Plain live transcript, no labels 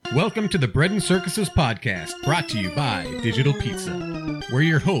Welcome to the Bread and Circuses podcast, brought to you by Digital Pizza, where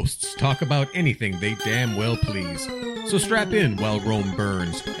your hosts talk about anything they damn well please. So strap in while Rome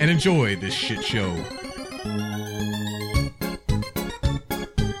burns and enjoy this shit show.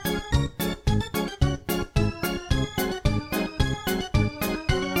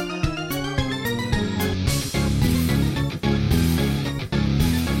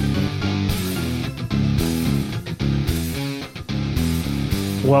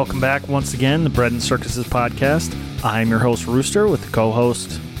 Welcome back once again, the Bread and Circuses podcast. I'm your host, Rooster, with the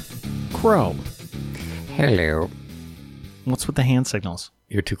co-host, Crow. Hello. What's with the hand signals?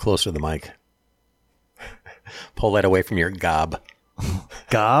 You're too close to the mic. Pull that away from your gob.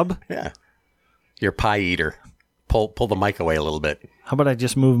 Gob? Yeah. Your pie eater. Pull the mic away a little bit. How about I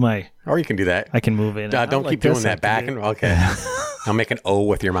just move my... Or you can do that. I can move it. Don't keep doing that back. Okay. I'll make an O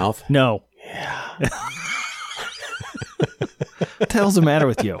with your mouth. No. Yeah. What the hell's the matter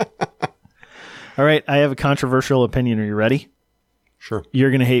with you? All right, I have a controversial opinion. Are you ready? Sure. You're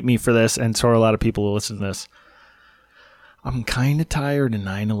going to hate me for this, and so are a lot of people who listen to this. I'm kind of tired of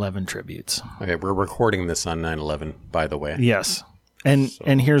 9/11 tributes. Okay, we're recording this on 9/11, by the way. Yes. And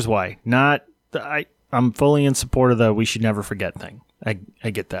here's why. I'm fully in support of the we should never forget thing. I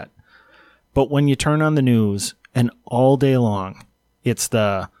get that. But when you turn on the news and all day long, it's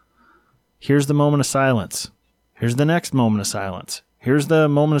here's the moment of silence. Here's the next moment of silence. Here's the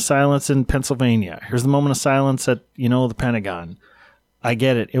moment of silence in Pennsylvania. Here's the moment of silence at, the Pentagon. I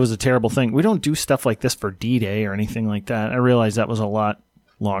get it. It was a terrible thing. We don't do stuff like this for D-Day or anything like that. I realize that was a lot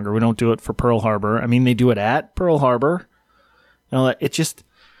longer. We don't do it for Pearl Harbor. I mean, they do it at Pearl Harbor.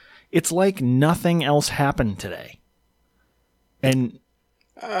 It's like nothing else happened today. And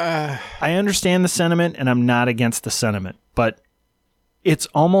I understand the sentiment, and I'm not against the sentiment, but it's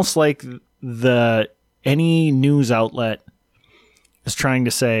almost like any news outlet is trying to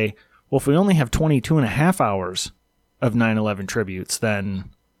say, well, if we only have 22 and a half hours of 9/11 tributes,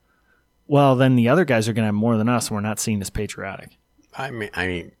 then the other guys are going to have more than us, and we're not seen as patriotic. I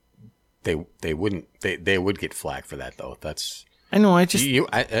mean, they wouldn't. They would get flack for that, though. I know.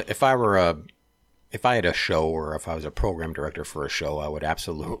 If I had a show, or if I was a program director for a show, I would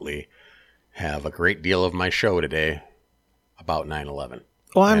absolutely have a great deal of my show today about 9/11.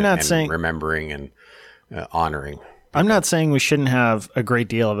 Well, I'm not saying remembering and honoring. I'm not saying we shouldn't have a great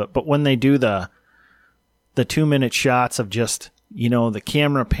deal of it, but when they do the 2-minute shots of just, the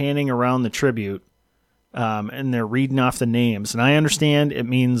camera panning around the tribute, and they're reading off the names, and I understand it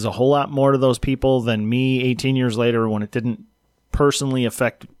means a whole lot more to those people than me 18 years later when it didn't personally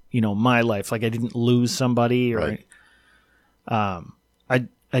affect, my life. Like I didn't lose somebody, or right. I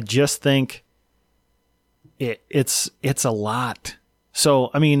just think it's a lot.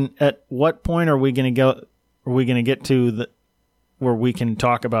 So, I mean, at what point are we going to go? Are we going to get to where we can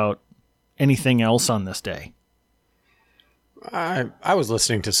talk about anything else on this day? I was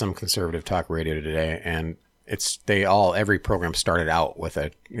listening to some conservative talk radio today, and every program started out with a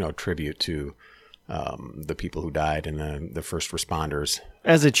tribute to the people who died and the first responders,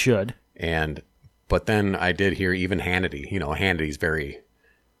 as it should. But then I did hear even Hannity. Hannity's very,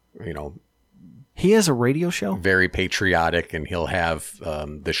 he has a radio show, very patriotic, and he'll have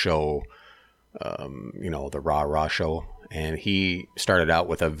the show, the Rah Rah show. And he started out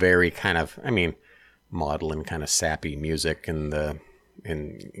with a very kind of, maudlin kind of sappy music, and what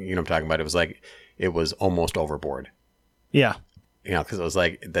I'm talking about. It was almost overboard. Yeah. Because it was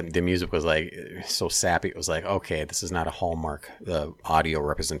like the music was like so sappy. It was like, okay, this is not a Hallmark, the audio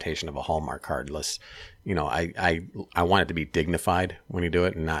representation of a Hallmark card. I want it to be dignified when you do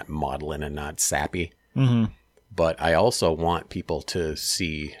it, and not maudlin and not sappy. Mm-hmm. But I also want people to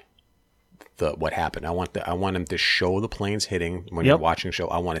see what happened. I want them to show the planes hitting when you're watching a show.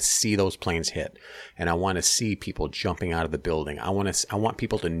 I want to see those planes hit, and I want to see people jumping out of the building. I want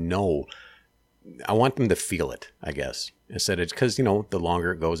people to know. I want them to feel it, I guess. Instead of, because the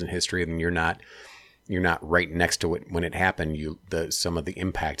longer it goes in history, then you're not right next to it when it happened. Some of the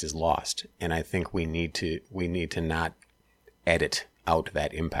impact is lost, and I think we need to not edit out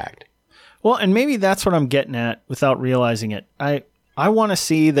that impact. Well, and maybe that's what I'm getting at without realizing it. I want to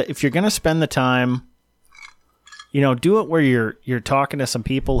see that if you're going to spend the time, do it where you're talking to some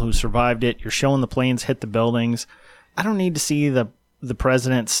people who survived it. You're showing the planes hit the buildings. I don't need to see the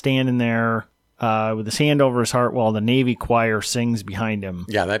president standing there with his hand over his heart while the Navy choir sings behind him.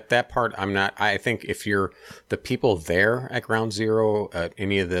 Yeah, that part I'm not. I think if you're the people there at Ground Zero, at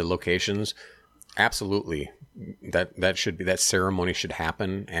any of the locations, absolutely, that ceremony should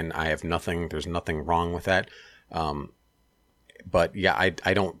happen, and there's nothing wrong with that. But yeah,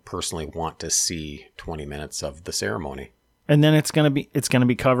 I don't personally want to see 20 minutes of the ceremony. And then it's gonna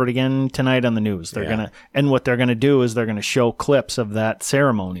be covered again tonight on the news. And what they're gonna do is they're gonna show clips of that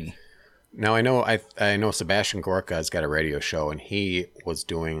ceremony. Now I know Sebastian Gorka has got a radio show, and he was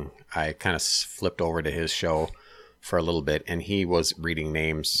doing. I kind of flipped over to his show for a little bit, and he was reading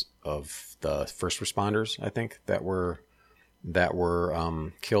names of the first responders, I think, that were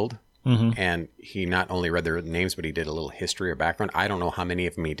killed. Mm-hmm. And he not only read their names, but he did a little history or background. I don't know how many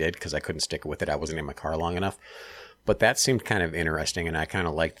of them he did because I couldn't stick with it. I wasn't in my car long enough. But that seemed kind of interesting, and I kind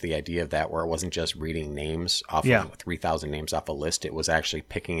of liked the idea of that, where it wasn't just reading names off of 3,000 names off a list. It was actually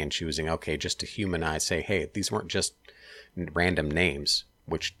picking and choosing, okay, just to humanize, say, hey, these weren't just random names,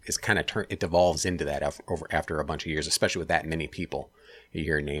 which is kind of it devolves into that after a bunch of years, especially with that many people. You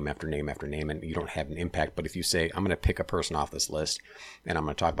hear name after name after name, and you don't have an impact. But if you say, I'm going to pick a person off this list, and I'm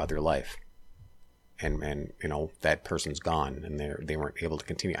going to talk about their life, and that person's gone, and they weren't able to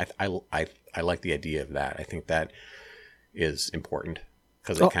continue. I like the idea of that. I think that is important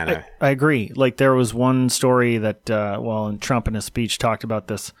because it kind of. I agree. Like there was one story that, and Trump in his speech talked about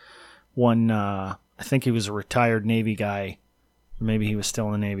this one. I think he was a retired Navy guy. Maybe he was still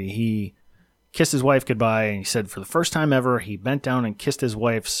in the Navy. He kissed his wife goodbye, and he said for the first time ever, he bent down and kissed his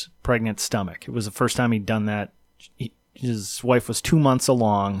wife's pregnant stomach. It was the first time he'd done that. His wife was 2 months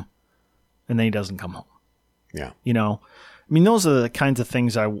along, and then he doesn't come home. Yeah. I mean, those are the kinds of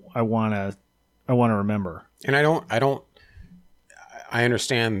things I want to remember. And I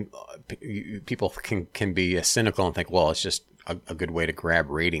understand people can be cynical and think, well, it's just a good way to grab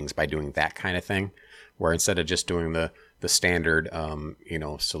ratings by doing that kind of thing, where instead of just doing the standard,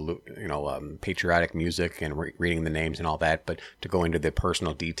 patriotic music and reading the names and all that, but to go into the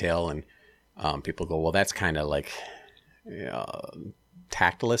personal detail, and people go, well, that's kind of like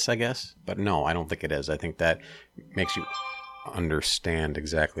tactless, I guess. But no, I don't think it is. I think that makes you understand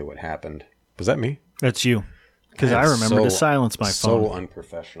exactly what happened. Was that me? That's you. Because I remember to silence my phone. So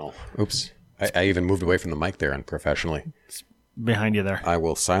unprofessional. Oops. I even moved away from the mic there unprofessionally. It's behind you there. I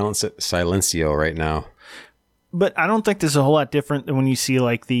will silence it. Silencio right now. But I don't think there's a whole lot different than when you see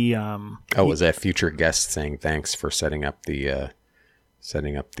like the... was that future guest saying thanks for setting up the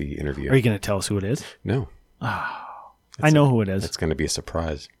interview? Are you going to tell us who it is? No. I know who it is. It's going to be a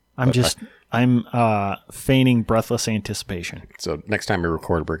surprise. I'm feigning breathless anticipation. So next time we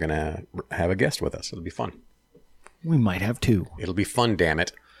record, we're going to have a guest with us. It'll be fun. We might have two. It'll be fun, damn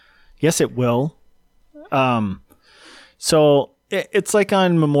it. Yes, it will. So it's like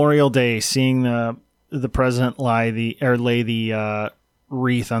on Memorial Day, seeing the president lay the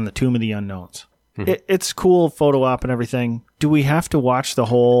wreath on the Tomb of the Unknowns. Mm-hmm. It's cool photo op and everything. Do we have to watch the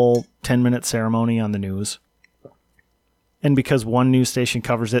whole 10-minute ceremony on the news? And because one news station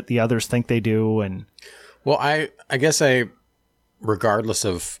covers it, the others think they do. And well, I guess regardless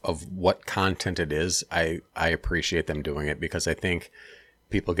of what content it is, I appreciate them doing it, because I think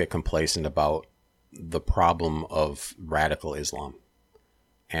people get complacent about the problem of radical Islam,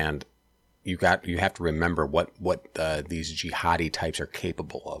 and you have to remember what these jihadi types are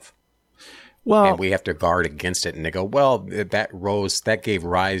capable of. Well, and we have to guard against it. And they go, well, that gave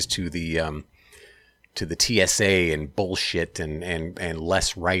rise to the TSA and bullshit and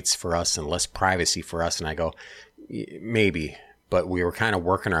less rights for us and less privacy for us. And I go, maybe, but we were kind of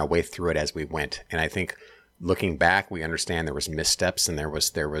working our way through it as we went. And I think looking back, we understand there was missteps, and there were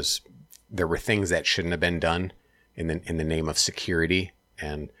things that shouldn't have been done in the name of security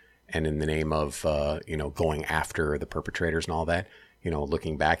and in the name of going after the perpetrators and all that.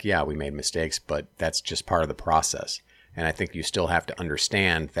 Looking back, yeah, we made mistakes, but that's just part of the process. And I think you still have to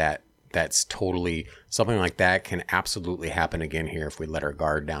understand that that's totally something like that can absolutely happen again here if we let our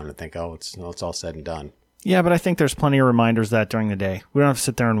guard down and think, oh, it's all said and done. Yeah, but I think there's plenty of reminders that during the day. We don't have to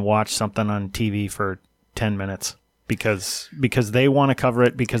sit there and watch something on TV for 10 minutes because they want to cover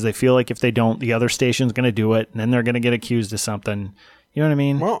it, because they feel like if they don't, the other station's going to do it, and then they're going to get accused of something. You know what I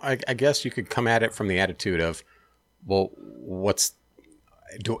mean? Well, I guess you could come at it from the attitude of, well,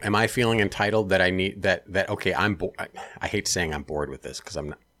 am I feeling entitled that I need that okay, I hate saying I'm bored with this, because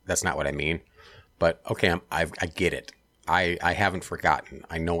that's not what I mean, but okay, I get it. I haven't forgotten.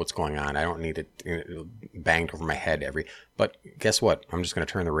 I know what's going on. I don't need it banged over my head but guess what? I'm just going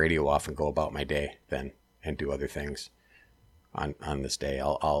to turn the radio off and go about my day then and do other things on this day.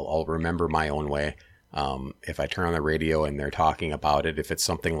 I'll remember my own way. If I turn on the radio and they're talking about it, if it's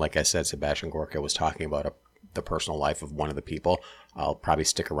something like I said, Sebastian Gorka was talking about the personal life of one of the people, I'll probably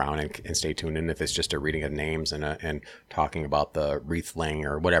stick around and stay tuned in. If it's just a reading of names and talking about the wreath laying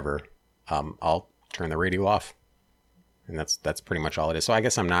or whatever, I'll turn the radio off. And that's pretty much all it is. So I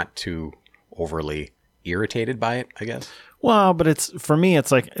guess I'm not too overly irritated by it, I guess. Well, but for me,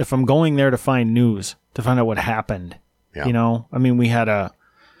 it's like if I'm going there to find news, to find out what happened, Yeah. You know, I mean, we had a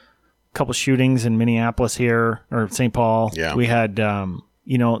couple shootings in Minneapolis here, or St. Paul. Yeah. We had,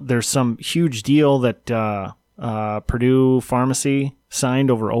 you know, there's some huge deal that Purdue Pharmacy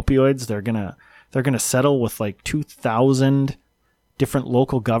signed over opioids. They're gonna settle with like 2,000 different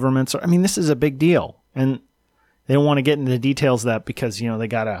local governments. I mean, this is a big deal, and they don't want to get into the details of that because, you know, you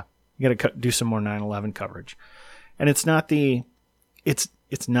gotta do some more 9/11 coverage, and it's not the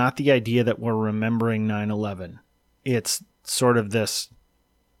idea that we're remembering 9/11. It's sort of this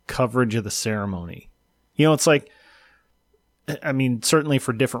coverage of the ceremony. You know, it's like, I mean, certainly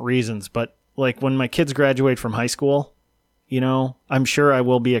for different reasons, but like when my kids graduate from high school, you know, I'm sure I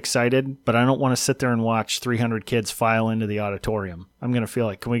will be excited, but I don't want to sit there and watch 300 kids file into the auditorium. I'm going to feel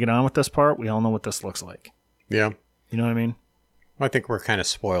like, can we get on with this part? We all know what this looks like. Yeah. You know what I mean? Well, I think we're kind of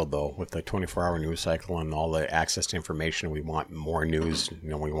spoiled, though, with the 24-hour news cycle and all the access to information. We want more news. You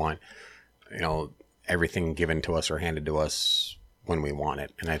know, we want, you know, everything given to us or handed to us when we want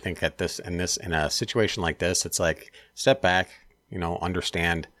it. And I think in a situation like this, it's like, step back, you know,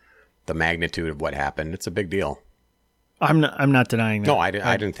 understand the magnitude of what happened. It's a big deal. I'm not denying that. No, I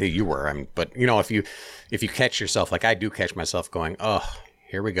didn't think you were. But you know, if you catch yourself, like I do catch myself going, oh,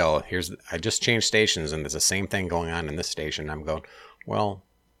 here we go. I just changed stations and there's the same thing going on in this station. I'm going, well,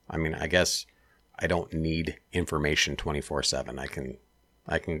 I mean, I guess I don't need information 24/7.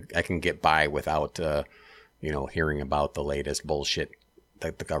 I can get by without, you know, hearing about the latest bullshit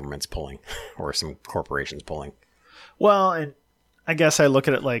that the government's pulling or some corporations pulling. Well, and I guess I look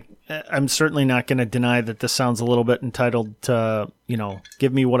at it like, I'm certainly not going to deny that this sounds a little bit entitled to, you know,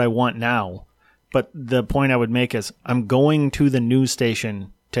 give me what I want now. But the point I would make is I'm going to the news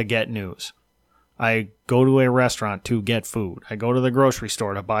station to get news. I go to a restaurant to get food. I go to the grocery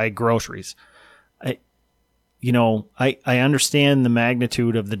store to buy groceries. I understand the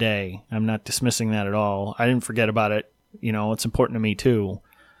magnitude of the day. I'm not dismissing that at all. I didn't forget about it. You know, it's important to me too.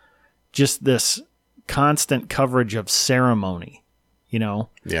 Just this constant coverage of ceremony, you know?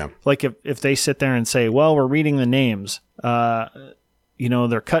 Yeah. Like if they sit there and say, well, we're reading the names, you know,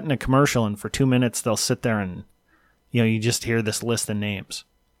 they're cutting a commercial and for 2 minutes they'll sit there and, you know, you just hear this list of names,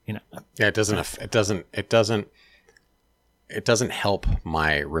 you know? Yeah. It doesn't help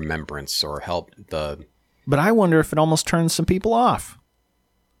my remembrance or help But I wonder if it almost turns some people off.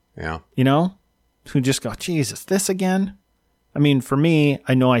 Yeah. You know, who just go, Jesus, this again? I mean, for me,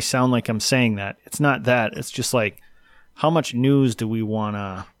 I know I sound like I'm saying that. It's not that. It's just like, how much news do we want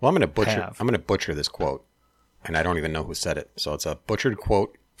to Well, I'm going to butcher this quote, and I don't even know who said it. So it's a butchered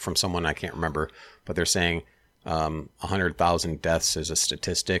quote from someone I can't remember, but they're saying 100,000 deaths is a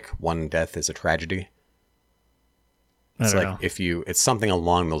statistic. One death is a tragedy. It's like it's something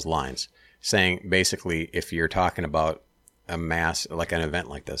along those lines. Saying basically, if you're talking about a mass, like an event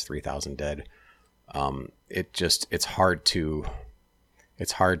like this, 3,000 dead, it's hard to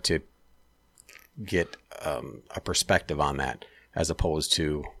get a perspective on that as opposed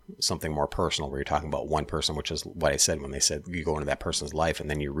to something more personal where you're talking about one person, which is what I said when they said you go into that person's life and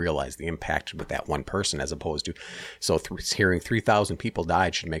then you realize the impact with that one person as opposed to, hearing 3,000 people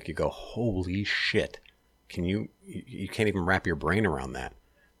died should make you go, holy shit. You can't even wrap your brain around that.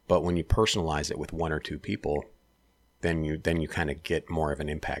 But when you personalize it with one or two people, then you kind of get more of an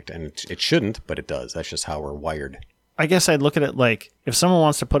impact. And it shouldn't, but it does. That's just how we're wired. I guess I'd look at it like, if someone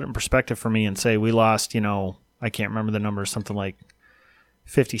wants to put it in perspective for me and say we lost, you know, I can't remember the number, something like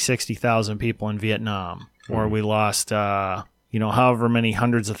 50, 60,000 people in Vietnam, or we lost, you know, however many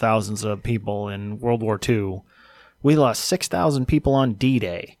hundreds of thousands of people in World War II. We lost 6,000 people on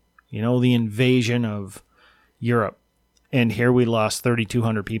D-Day, you know, the invasion of Europe. And here we lost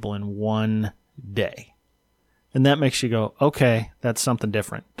 3,200 people in one day. And that makes you go, okay, that's something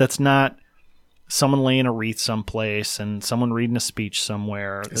different. That's not someone laying a wreath someplace and someone reading a speech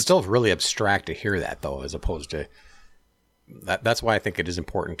somewhere. It's still really abstract to hear that, though, as opposed to... That's why I think it is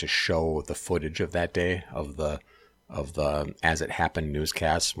important to show the footage of that day, of the as it happened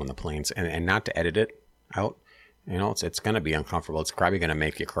newscasts when the planes... And not to edit it out. You know, it's going to be uncomfortable. It's probably going to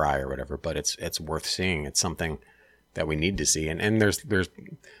make you cry or whatever, but it's worth seeing. It's something that we need to see. And there's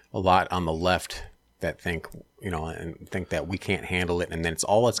a lot on the left that think, you know, and think that we can't handle it. And then it's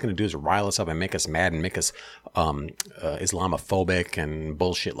going to do is rise us up and make us mad and make us Islamophobic and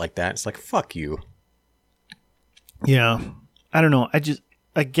bullshit like that. It's like, fuck you. Yeah. I don't know.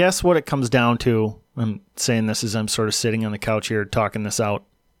 I guess what it comes down to, I'm saying this as I'm sort of sitting on the couch here talking this out.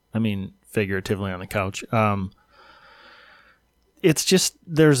 I mean, figuratively on the couch. It's just,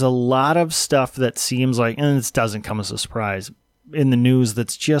 there's a lot of stuff that seems like, and this doesn't come as a surprise, in the news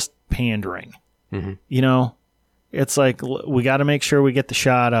that's just pandering. Mm-hmm. You know, it's like, we got to make sure we get the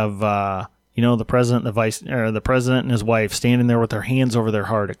shot of, You know, the president, the president and his wife standing there with their hands over their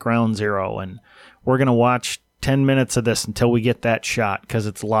heart at ground zero, and we're gonna watch 10 minutes of this until we get that shot because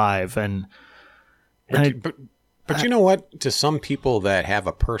it's live. But you know what? To some people that have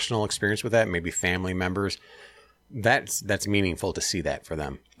a personal experience with that, maybe family members, that's meaningful to see that for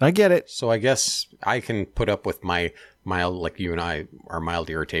them. I get it. So I guess I can put up with my mild, like you and I, our mild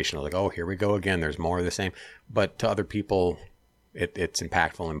irritation of like, oh, here we go again. There's more of the same. But to other people, it's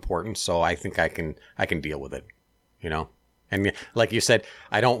impactful and important. So I think I can deal with it, you know? And like you said,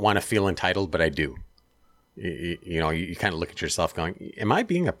 I don't want to feel entitled, but I do. You know, you kind of look at yourself going, am I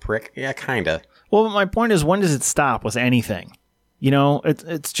being a prick? Yeah, kind of. Well, my point is, when does it stop with anything? You know,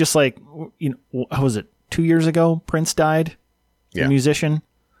 it's just like, you know, how was it? 2 years ago, Prince died, the musician.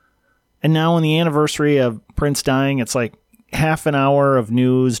 And now on the anniversary of Prince dying, it's like half an hour of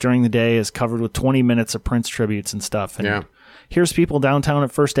news during the day is covered with 20 minutes of Prince tributes and stuff. And here's people downtown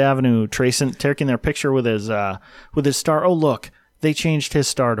at First Avenue taking their picture with his star. Oh, look, they changed his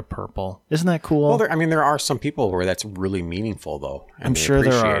star to purple. Isn't that cool? Well, there are some people where that's really meaningful, though. I'm sure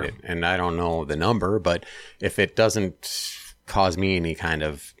there are. It. And I don't know the number, but if it doesn't cause me any kind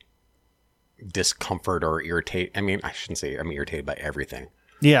of discomfort or irritate, I mean, I shouldn't say I'm irritated by everything.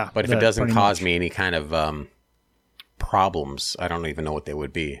 Yeah. But if it doesn't cause me any kind of problems, I don't even know what they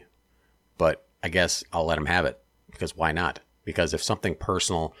would be. But I guess I'll let them have it, because why not? Because if something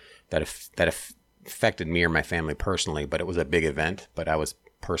personal that affected me or my family personally, but it was a big event, but I was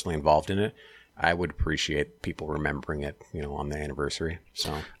personally involved in it, I would appreciate people remembering it, you know, on the anniversary.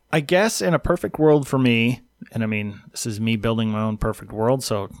 So I guess in a perfect world for me, and I mean, this is me building my own perfect world,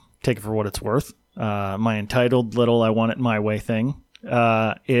 so take it for what it's worth. My entitled little I want it my way thing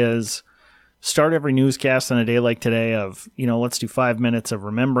is start every newscast on a day like today of, you know, let's do 5 minutes of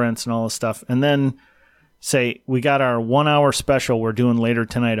remembrance and all this stuff. And then say, we got our 1 hour special we're doing later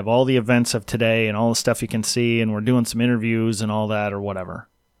tonight of all the events of today and all the stuff you can see. And we're doing some interviews and all that or whatever.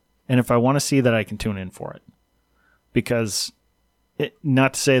 And if I want to see that, I can tune in for it. Because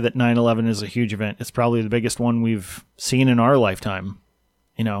not to say that 9/11 is a huge event. It's probably the biggest one we've seen in our lifetime,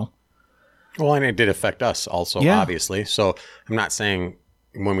 you know? Well, and it did affect us also, obviously. So I'm not saying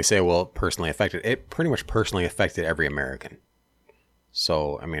when we say, well, personally affected, it pretty much personally affected every American.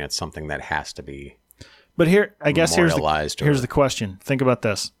 So, I mean, it's something that has to be. But here, I guess here's the question. Think about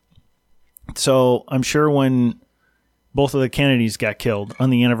this. So I'm sure when both of the Kennedys got killed, on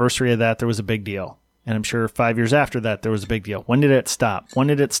the anniversary of that, there was a big deal. And I'm sure 5 years after that, there was a big deal. When did it stop? When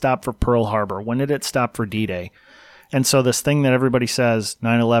did it stop for Pearl Harbor? When did it stop for D-Day? And so this thing that everybody says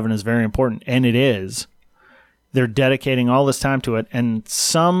 9/11 is very important, and it is, they're dedicating all this time to it. And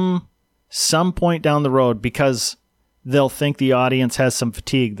some point down the road, because they'll think the audience has some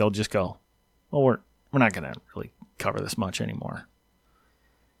fatigue, they'll just go, well, we're not going to really cover this much anymore.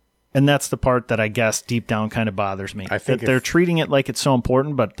 And that's the part that I guess deep down kind of bothers me. I think that they're treating it like it's so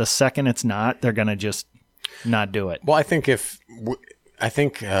important, but the second it's not, they're going to just not do it. Well, I think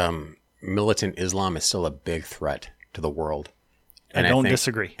militant Islam is still a big threat to the world. And I don't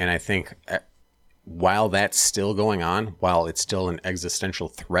disagree. And I think while that's still going on, while it's still an existential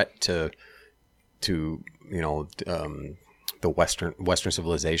threat to you know, the Western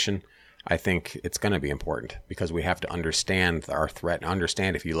civilization, I think it's going to be important, because we have to understand our threat and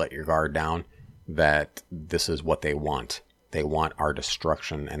understand, if you let your guard down, that this is what they want. They want our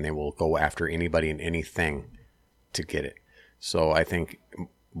destruction, and they will go after anybody and anything to get it. So I think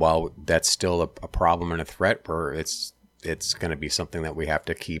while that's still a problem and a threat, it's going to be something that we have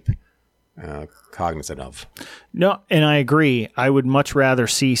to keep cognizant of. No, and I agree. I would much rather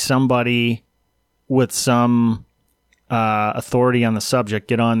see somebody with some authority on the subject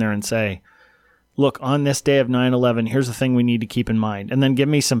get on there and say, look, on this day of 9/11, here's the thing we need to keep in mind. And then give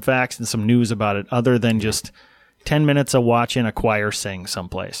me some facts and some news about it, other than just 10 minutes of watching a choir sing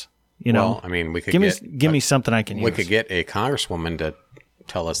someplace. You know, well, I mean, we could give me something I can use. We could get a congresswoman to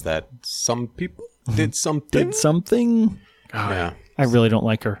tell us that some people did something. Yeah. I really don't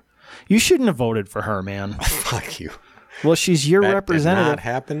like her. You shouldn't have voted for her, man. Fuck you. Well, she's your representative. Did not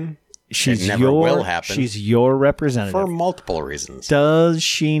happen. It never will happen. She's your representative. For multiple reasons. Does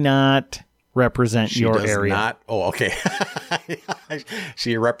she not represent your area? She does not. Oh, okay.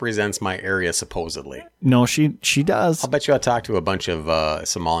 She represents my area, supposedly. No, she does. I'll bet you I talked to a bunch of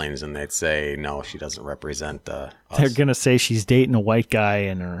Somalians, and they'd say, no, she doesn't represent us. They're going to say she's dating a white guy,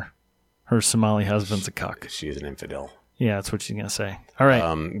 and her Somali husband's a cuck. She is an infidel. Yeah, that's what she's going to say. All right.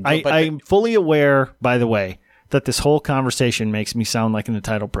 I'm fully aware, by the way, that this whole conversation makes me sound like an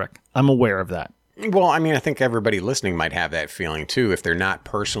entitled prick. I'm aware of that. Well, I mean, I think everybody listening might have that feeling too, if they're not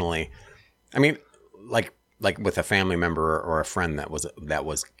personally. I mean, like like with a family member or a friend that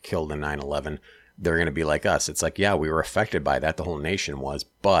was killed in 9/11, they're going to be like us. It's like, yeah, we were affected by that. The whole nation was,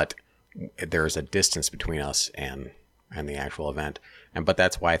 but there's a distance between us and the actual event. But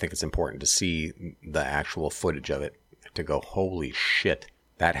that's why I think it's important to see the actual footage of it to go, holy shit,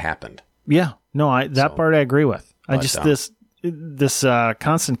 that happened. Yeah, no, part I agree with. This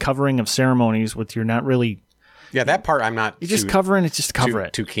constant covering of ceremonies with you're not really. Yeah, that part I'm not. You're just covering it, just cover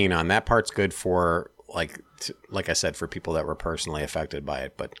it. Too keen on that part's good for like I said, for people that were personally affected by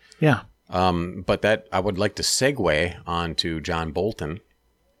it. But yeah, but that I would like to segue onto John Bolton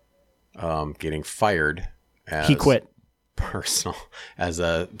getting fired. He quit. As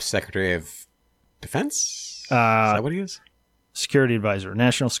a Secretary of Defense. Is that what he is? Security advisor,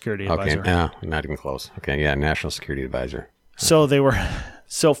 national security advisor. Okay, no, not even close. Okay, yeah, national security advisor. So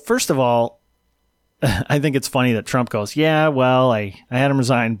So first of all, I think it's funny that Trump goes, yeah, well, I had him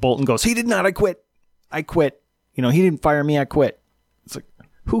resign. Bolton goes, he did not. I quit. He didn't fire me. I quit. It's like,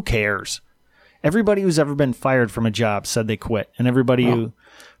 who cares? Everybody who's ever been fired from a job said they quit, and everybody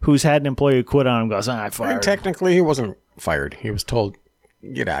who's had an employee who quit on him goes, I fired. And technically, he wasn't fired. He was told,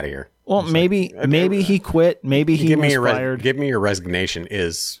 get out of here. Well, maybe he quit. Maybe he was fired. Give me your resignation.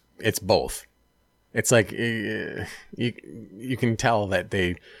 It's both. It's like you can tell that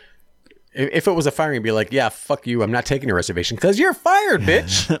they. If it was a firing, it'd be like, yeah, fuck you. I'm not taking your reservation because you're fired,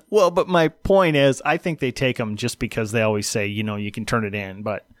 bitch. Well, but my point is, I think they take them just because they always say, you can turn it in,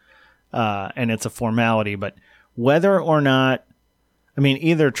 but and it's a formality. But whether or not,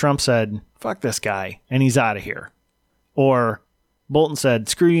 either Trump said, fuck this guy, and he's out of here, or Bolton said,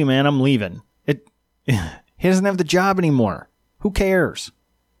 screw you, man, I'm leaving. He doesn't have the job anymore. Who cares?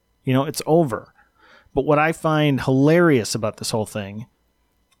 It's over. But what I find hilarious about this whole thing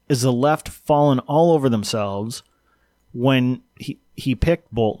is the left falling all over themselves when he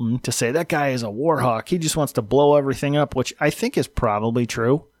picked Bolton to say that guy is a war hawk. He just wants to blow everything up, which I think is probably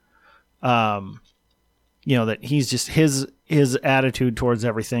true. That he's just his attitude towards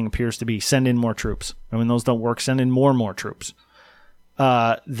everything appears to be send in more troops. And when those don't work, send in more and more troops.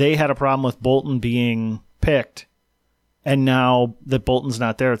 They had a problem with Bolton being picked, and now that Bolton's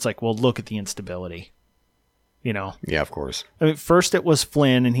not there, it's like, well, look at the instability. Yeah, of course. First it was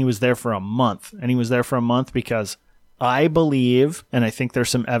Flynn, and he was there for a month. And he was there for a month because I believe, and I think there's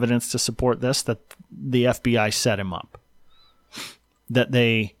some evidence to support this, that the FBI set him up. That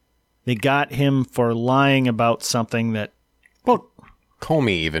they got him for lying about something that... Well,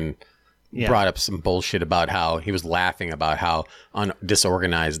 Comey even brought up some bullshit about how he was laughing about how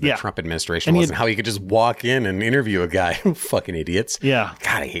disorganized the Trump administration was and how he could just walk in and interview a guy. Fucking idiots. Yeah.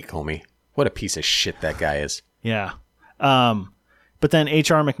 God, I hate Comey. What a piece of shit that guy is. Yeah. But then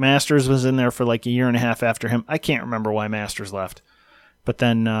H.R. McMaster's was in there for like a year and a half after him. I can't remember why Masters left. But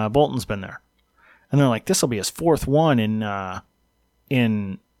then Bolton's been there. And they're like, this will be his fourth one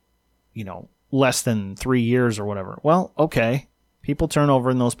in less than 3 years or whatever. Well, okay. People turn over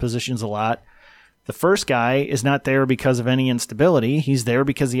in those positions a lot. The first guy is not there because of any instability. He's there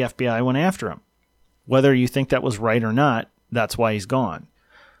because the FBI went after him. Whether you think that was right or not, that's why he's gone.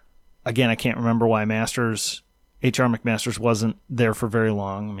 Again, I can't remember why H.R. McMaster's wasn't there for very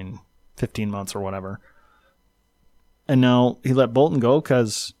long. 15 months or whatever. And now he let Bolton go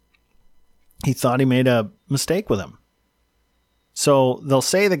because he thought he made a mistake with him. So they'll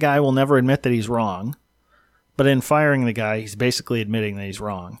say the guy will never admit that he's wrong, but in firing the guy, he's basically admitting that he's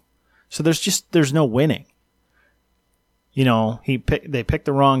wrong. So there's no winning. They picked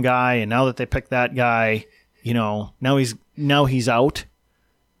the wrong guy, and now that they picked that guy, now he's out.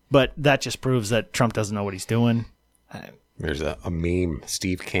 But that just proves that Trump doesn't know what he's doing. There's a meme.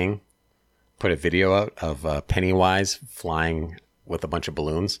 Steve King put a video out of Pennywise flying with a bunch of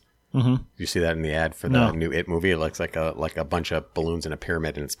balloons. Mm-hmm. You see that in the ad for the new It movie? It looks like a bunch of balloons in a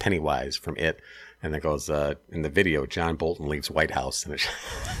pyramid, and it's Pennywise from It. And it goes, in the video, John Bolton leaves White House. And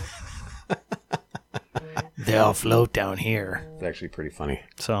they'll float down here. It's actually pretty funny.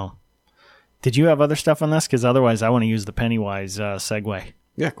 So, did you have other stuff on this? Because otherwise I want to use the Pennywise segue.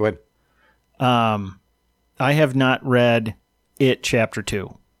 Yeah, go ahead. I have not read It Chapter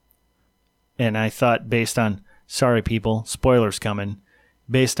 2. And I thought based on, sorry people, spoilers coming,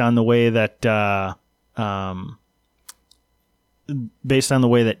 based on the way that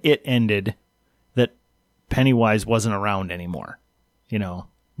it ended, that Pennywise wasn't around anymore.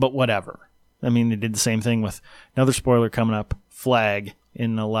 But whatever. They did the same thing with another spoiler coming up, Flag,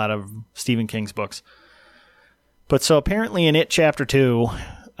 in a lot of Stephen King's books. But so apparently in It Chapter 2,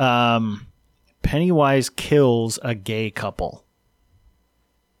 Pennywise kills a gay couple.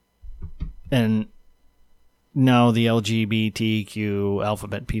 And now the LGBTQ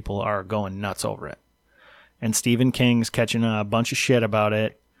alphabet people are going nuts over it. and Stephen King's catching a bunch of shit about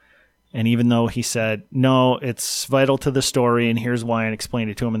it. And even though he said, no, it's vital to the story, and here's why, and explained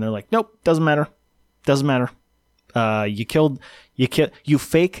it to him, and they're like, nope, doesn't matter. Doesn't matter. You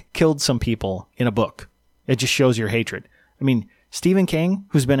fake killed some people in a book. It just shows your hatred. I mean, Stephen King,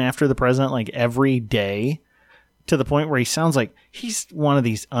 who's been after the president like every day, to the point where he sounds like he's one of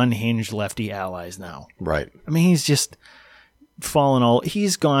these unhinged lefty allies now. Right. I mean, he's just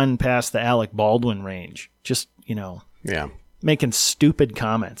he's gone past the Alec Baldwin range. Just, Yeah. making stupid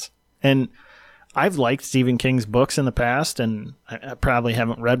comments. And I've liked Stephen King's books in the past, and I probably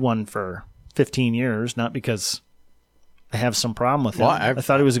haven't read one for 15 years, not because I have some problem with him. I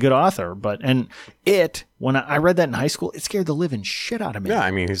thought he was a good author, when I read that in high school, it scared the living shit out of me. Yeah,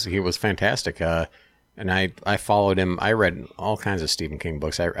 I mean, he was fantastic. And I followed him. I read all kinds of Stephen King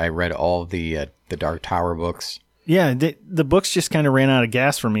books. I read all the Dark Tower books. Yeah, the books just kind of ran out of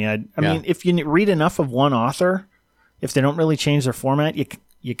gas for me. I mean, if you read enough of one author, if they don't really change their format,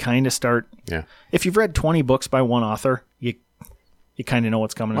 you kind of start. Yeah. If you've read 20 books by one author, you kind of know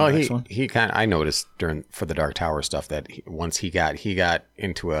what's coming in the next one. I noticed for the Dark Tower stuff that once he got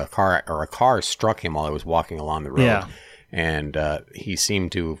into a car, or a car struck him while he was walking along the road. Yeah. And he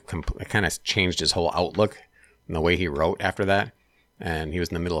seemed to kind of changed his whole outlook and the way he wrote after that. And he was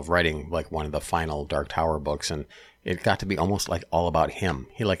in the middle of writing like one of the final Dark Tower books, and it got to be almost like all about him.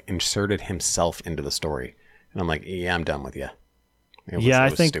 He like inserted himself into the story. And I'm like, yeah, I'm done with you. I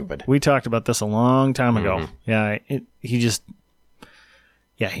think stupid. We talked about this a long time ago. Yeah, he just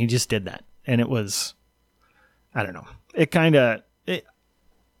did that. And it was, I don't know.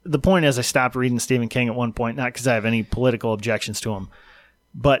 The point is I stopped reading Stephen King at one point, not because I have any political objections to him,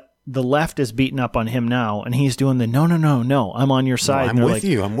 but the left is beating up on him now, and he's doing the no, I'm on your side. No, I'm with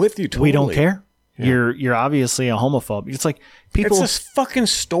you. I'm with you totally. We don't care. Yeah. You're obviously a homophobe. It's like people. It's a fucking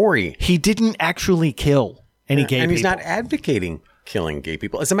story. He didn't actually kill any gay people. And he's not advocating killing gay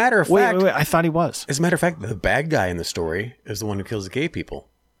people. As a matter of fact. Wait, I thought he was. As a matter of fact, the bad guy in the story is the one who kills the gay people.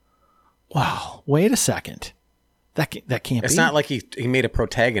 Wow. Wait a second. That can't be. It's not like he made a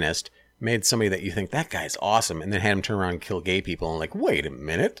protagonist, made somebody that you think that guy's awesome, and then had him turn around and kill gay people, and like, wait a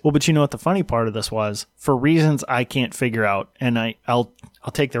minute. Well, but you know what the funny part of this was? For reasons I can't figure out, and I'll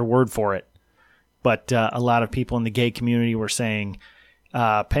take their word for it, but a lot of people in the gay community were saying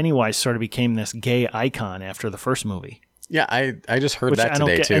Pennywise sort of became this gay icon after the first movie. Yeah, I just heard that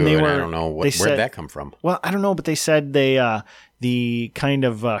today too, and I don't know where'd that come from. Well, I don't know, but they said the kind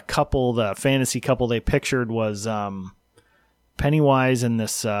of couple, the fantasy couple they pictured was Pennywise and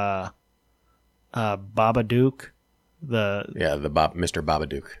this Babadook, Mr.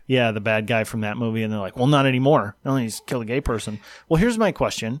 Babadook. Yeah, the bad guy from that movie, and they're like, well, not anymore. No, he's killed a gay person. Well, here's my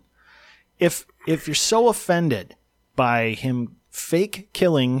question: if you're so offended by him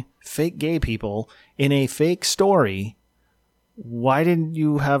killing fake gay people in a fake story, why didn't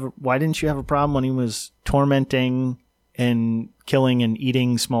you have a problem when he was tormenting and killing and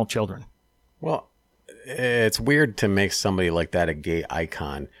eating small children? Well, it's weird to make somebody like that a gay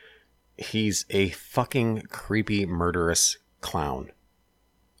icon. He's a fucking creepy, murderous clown.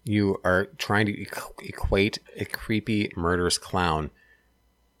 You are trying to equate a creepy, murderous clown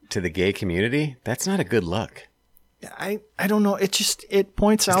to the gay community? That's not a good look. I don't know. It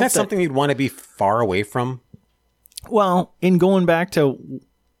points out that... Is that something you'd want to be far away from? Well, going back to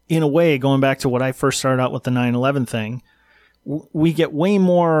what I first started out with the 9/11 thing, we get way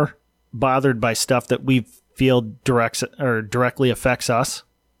more bothered by stuff that we feel directly affects us.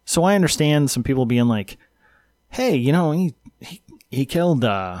 So I understand some people being like, "Hey, he killed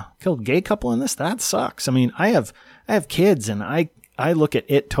gay couple in this. That sucks." I mean, I have kids, and I look at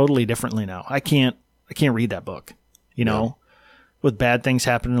it totally differently now. I can't read that book. With bad things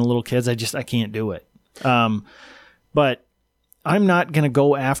happening to little kids, I can't do it. But I'm not going to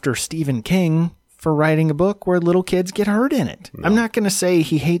go after Stephen King for writing a book where little kids get hurt in it. No. I'm not going to say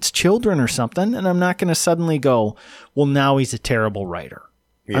he hates children or something, and I'm not going to suddenly go, well, now he's a terrible writer.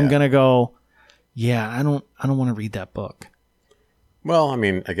 Yeah. I'm going to go, yeah, I don't want to read that book. Well, I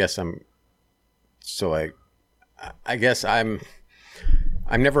mean, I guess I'm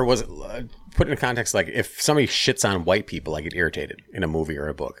never was put in context, like if somebody shits on white people, I get irritated in a movie or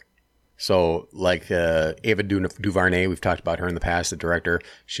a book. So like Ava DuVernay, we've talked about her in the past, the director.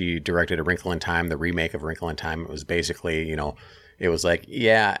 She directed A Wrinkle in Time, the remake of A Wrinkle in Time. It was basically, it was like,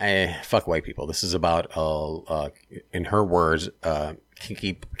 fuck white people. This is about, in her words,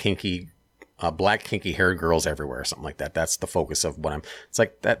 kinky, black kinky haired girls everywhere, or something like that. That's the focus of what it's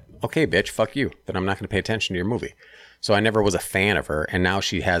like that. Okay, bitch, fuck you. Then I'm not going to pay attention to your movie. So I never was a fan of her. And now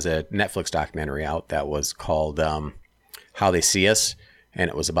she has a Netflix documentary out that was called How They See Us. And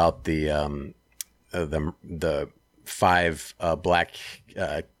it was about the the 5 black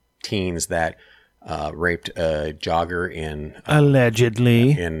teens that raped a jogger in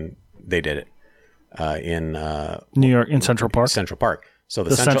allegedly. They did it in New York, in Central Park. Central Park. So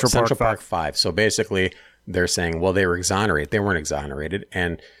the Central Park 5. So basically, they're saying, well, they were exonerated. They weren't exonerated,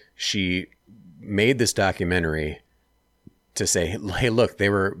 and she made this documentary to say, hey, look, they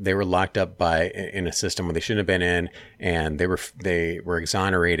were locked up in a system where they shouldn't have been in, and they were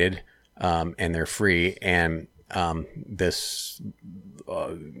exonerated, and they're free. And this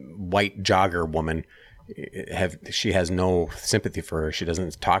white jogger woman, she has no sympathy for her. She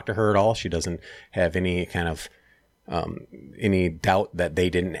doesn't talk to her at all. She doesn't have any kind of any doubt that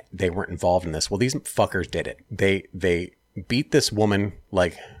they weren't involved in this. Well, these fuckers did it. They beat this woman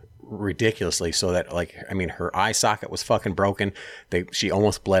like ridiculously, so that her eye socket was fucking broken. She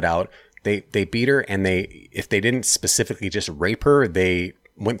almost bled out. They beat her, and if they didn't specifically just rape her, they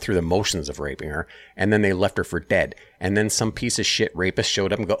went through the motions of raping her, and then they left her for dead. And then some piece of shit rapist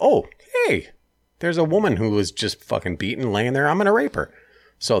showed up and go, oh, hey, there's a woman who was just fucking beaten laying there. I'm going to rape her.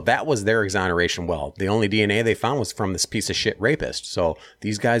 So that was their exoneration. Well, the only DNA they found was from this piece of shit rapist. So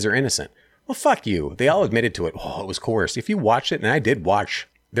these guys are innocent. Well, fuck you. They all admitted to it. Oh, it was coerced. If you watch it, and I did watch,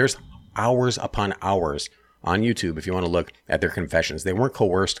 there's hours upon hours on YouTube if you want to look at their confessions. They weren't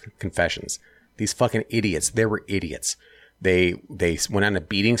coerced confessions. These fucking idiots, they were idiots. They went on a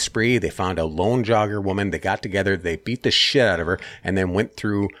beating spree. They found a lone jogger woman. They got together. They beat the shit out of her and then went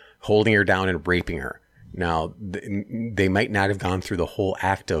through holding her down and raping her. Now, they might not have gone through the whole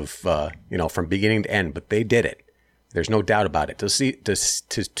act of, from beginning to end, but they did it. There's no doubt about it. To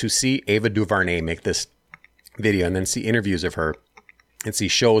see Ava DuVernay make this video and then see interviews of her and see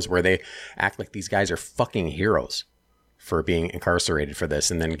shows where they act like these guys are fucking heroes for being incarcerated for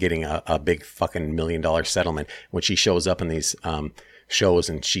this, and then getting a big fucking $1 million settlement. When she shows up in these shows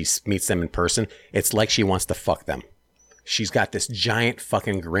and she meets them in person, it's like she wants to fuck them. She's got this giant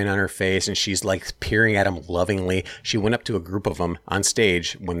fucking grin on her face, and she's like peering at them lovingly. She went up to a group of them on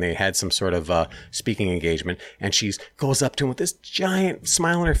stage when they had some sort of speaking engagement, and she goes up to them with this giant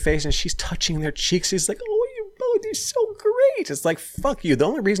smile on her face, and she's touching their cheeks. She's like, oh, you both are so great. It's like, fuck you. The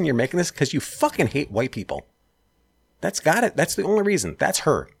only reason you're making this is because you fucking hate white people. That's got it. That's the only reason. That's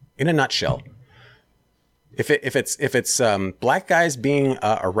her in a nutshell. If it's black guys being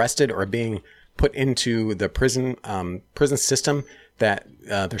arrested or being put into the prison system, that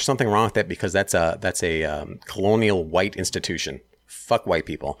there's something wrong with that, because that's a colonial white institution. Fuck white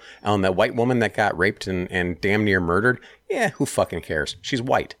people. That white woman that got raped and damn near murdered, yeah, who fucking cares? She's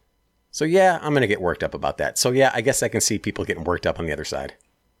white. So yeah, I'm gonna get worked up about that. So yeah, I guess I can see people getting worked up on the other side.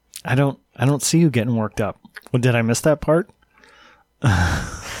 I don't see you getting worked up. Well, did I miss that part? I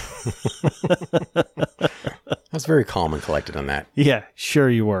was very calm and collected on that. Yeah, sure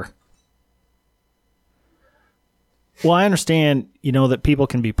you were. Well, I understand, that people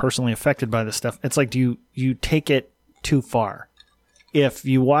can be personally affected by this stuff. It's like, do you take it too far? If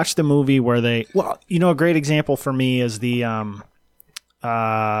you watch the movie where a great example for me is the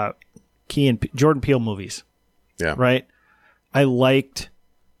Key and Jordan Peele movies. Yeah. Right? I liked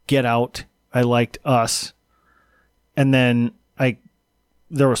Get Out. I liked Us. And then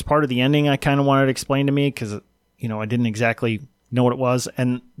there was part of the ending I kind of wanted to explain to me because, I didn't exactly know what it was.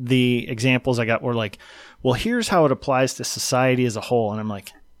 And the examples I got were like, well, here's how it applies to society as a whole. And I'm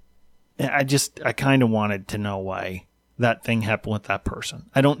like, I kind of wanted to know why that thing happened with that person.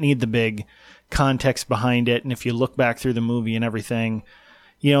 I don't need the big context behind it. And if you look back through the movie and everything,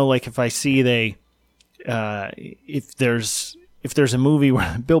 like if I see if there's a movie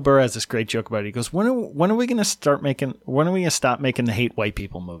where Bill Burr has this great joke about it, he goes, when are we going to stop making the hate white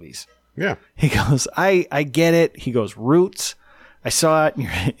people movies? Yeah. He goes, I get it. He goes, Roots. I saw it. And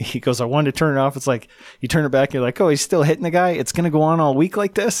he goes, I wanted to turn it off. It's like, you turn it back, and you're like, oh, he's still hitting the guy. It's going to go on all week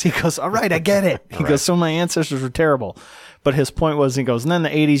like this. He goes, all right, I get it. He goes, so my ancestors were terrible. But his point was, he goes, and then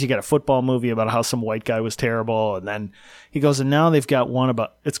in the 80s, you got a football movie about how some white guy was terrible. And then he goes, and now they've got one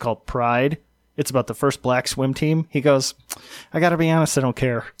it's called Pride. It's about the first black swim team. He goes, I got to be honest, I don't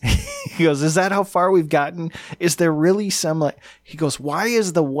care. He goes, is that how far we've gotten? Is there really he goes, why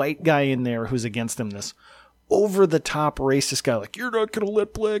is the white guy in there who's against him this over-the-top racist guy, like, you're not going to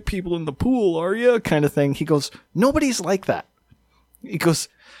let black people in the pool, are you? Kind of thing. He goes, nobody's like that. He goes,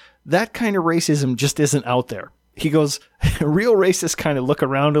 that kind of racism just isn't out there. He goes, real racists kind of look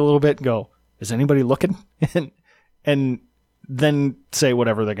around a little bit and go, is anybody looking? And then say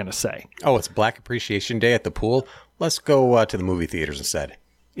whatever they're going to say. Oh, it's Black Appreciation Day at the pool. Let's go to the movie theaters instead.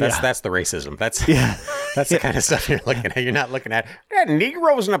 That's the racism. That's the kind of stuff you're looking at. You're not looking at, that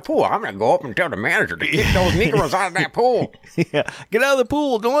Negroes in the pool. I'm going to go up and tell the manager to get those Negroes out of that pool. Yeah, get out of the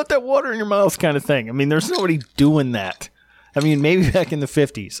pool. Don't let that water in your mouth kind of thing. I mean, there's nobody doing that. I mean, maybe back in the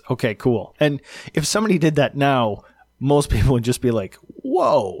 50s. Okay, cool. And if somebody did that now, most people would just be like,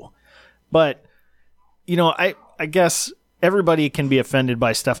 whoa. But, you know, I guess everybody can be offended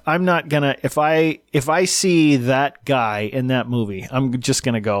by stuff. I'm not going to, if I see that guy in that movie, I'm just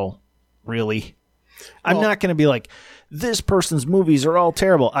going to go, really? I'm not going to be like, this person's movies are all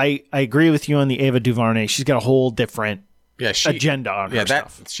terrible. I agree with you on the Ava DuVernay. She's got a whole different agenda on her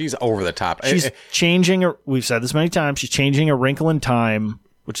stuff. She's over the top. She's changing, we've said this many times, she's changing A Wrinkle in Time,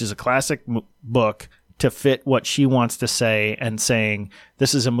 which is a classic book, to fit what she wants to say and saying,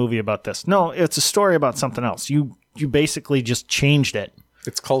 this is a movie about this. No, it's a story about something else. You basically just changed it.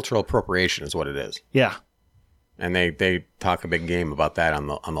 It's cultural appropriation is what it is. Yeah. And they talk a big game about that on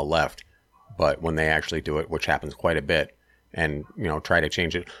the left. But when they actually do it, which happens quite a bit, and, you know, try to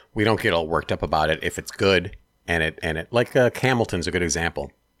change it, we don't get all worked up about it if it's good. And it like Hamilton's a good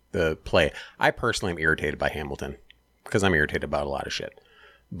example, the play. I personally am irritated by Hamilton because I'm irritated about a lot of shit.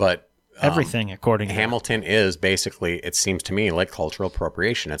 But everything, according to Hamilton is basically, it seems to me, like cultural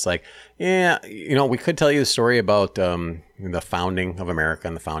appropriation. It's like, yeah, you know, we could tell you the story about the founding of America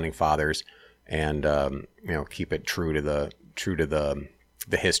and the founding fathers, and you know, keep it true to the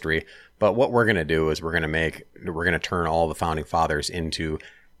history. But what we're gonna do is we're gonna turn all the founding fathers into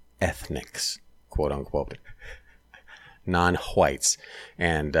ethnics, quote unquote, non-whites,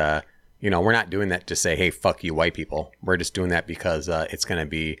 and you know, we're not doing that to say, hey, fuck you, white people. We're just doing that because it's gonna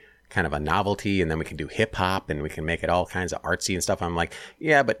be kind of a novelty, and then we can do hip hop and we can make it all kinds of artsy and stuff. I'm like,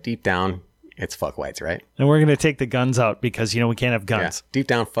 yeah, but deep down, it's fuck whites, right? And we're going to take the guns out because, you know, we can't have guns. Yeah. Deep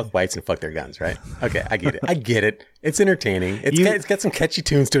down, fuck whites and fuck their guns, right? Okay, I get it. I get it. It's entertaining. It's got some catchy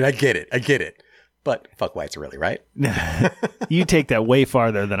tunes to it. I get it. But fuck whites, really, right? You take that way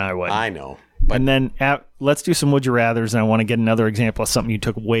farther than I would. I know. But and then let's do some would you rathers, and I want to get another example of something you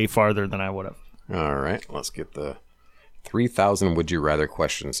took way farther than I would have. All right, let's get the 3,000 would you rather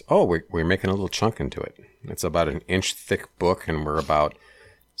questions. Oh, we're making a little chunk into it. It's about an inch thick book, and we're about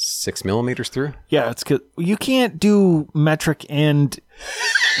 6 millimeters through. Yeah, it's good. You can't do metric and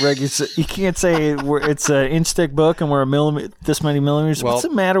regular. You can't say it's an inch thick book and we're this many millimeters. Well, what's the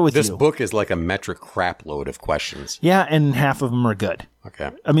matter with you? This book is like a metric crap load of questions. Yeah, and half of them are good.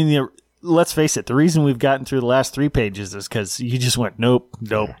 Okay. I mean, let's face it. The reason we've gotten through the last 3 pages is because you just went, nope,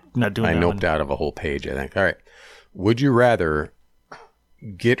 not doing that. I noped out of a whole page, I think. All right. Would you rather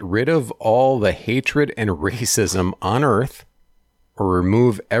get rid of all the hatred and racism on Earth, or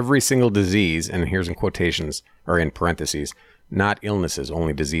remove every single disease, and here's in quotations, or in parentheses, not illnesses,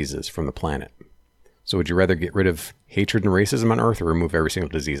 only diseases from the planet? So would you rather get rid of hatred and racism on Earth, or remove every single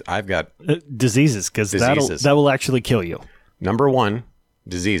disease? I've got diseases, because that will actually kill you. Number 1,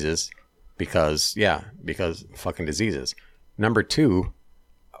 diseases, because fucking diseases. Number 2,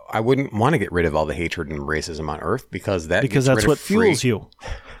 I wouldn't want to get rid of all the hatred and racism on Earth because that's what fuels you.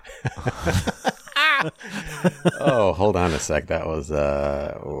 Oh, hold on a sec. That was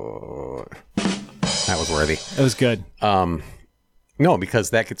worthy. It was good. No,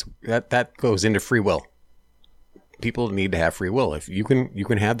 because that goes into free will. People need to have free will. If you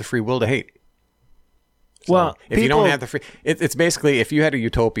can have the free will to hate. So well, if you don't have the free, it's basically if you had a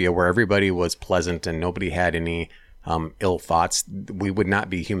utopia where everybody was pleasant and nobody had any ill thoughts, we would not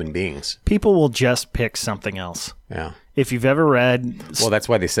be human beings. People will just pick something else. Yeah. If you've ever read... Well, that's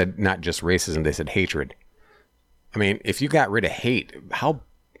why they said not just racism, they said hatred. I mean, if you got rid of hate,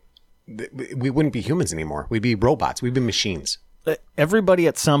 we wouldn't be humans anymore. We'd be robots. We'd be machines. Everybody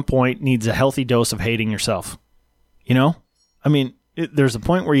at some point needs a healthy dose of hating yourself. You know? I mean, there's a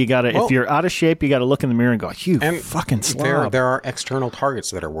point where you got to, if you're out of shape, you got to look in the mirror and go, you fucking slob. There are external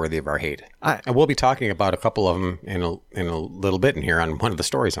targets that are worthy of our hate. And we'll be talking about a couple of them in a little bit in here on one of the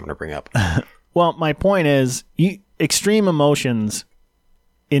stories I'm going to bring up. Well, my point is, extreme emotions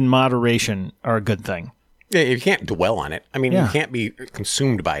in moderation are a good thing. Yeah, you can't dwell on it. I mean, you can't be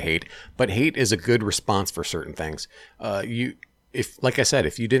consumed by hate, but hate is a good response for certain things. Like I said,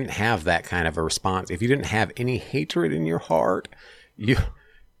 if you didn't have that kind of a response, if you didn't have any hatred in your heart,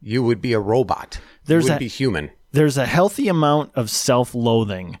 you would be a robot. You wouldn't be human. There's a healthy amount of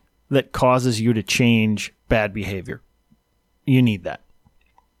self-loathing that causes you to change bad behavior. You need that.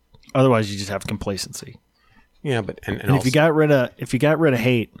 Otherwise, you just have complacency. Yeah, but and if you got rid of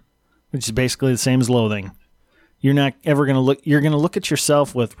hate, which is basically the same as loathing, you're not ever going to look. You're going to look at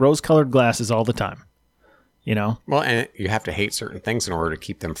yourself with rose-colored glasses all the time. You know. Well, and you have to hate certain things in order to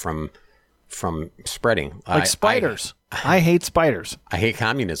keep them from spreading. Like spiders. I hate spiders. I hate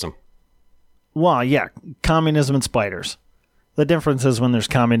communism. Well, yeah, communism and spiders. The difference is when there's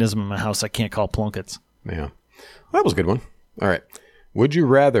communism in my house, I can't call plunkets. Yeah. Well, that was a good one. All right. Would you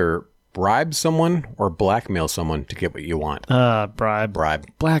rather bribe someone or blackmail someone to get what you want? Bribe.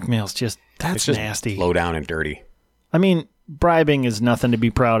 Blackmail's just, It's just nasty. low down and dirty. I mean, bribing is nothing to be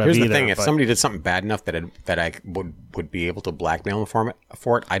proud of Here's either. the thing. If somebody did something bad enough that I would be able to blackmail them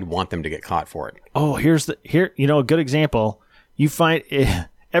for it, I'd want them to get caught for it. Oh, a good example. You find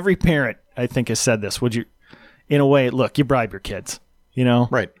every parent, I think, has said this. Would you, in a way, look, you bribe your kids,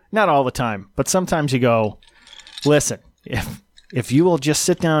 Right. Not all the time, but sometimes you go, listen, if you will just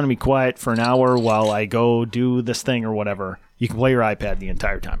sit down and be quiet for an hour while I go do this thing or whatever, you can play your iPad the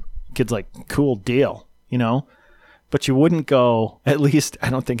entire time. Kid's like, cool deal, But you wouldn't go, at least I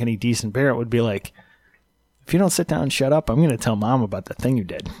don't think any decent parent would be like, if you don't sit down and shut up, I'm going to tell mom about that thing you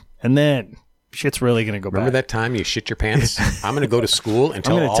did. And then shit's really going to go bad. Remember that time you shit your pants? I'm going to go to school and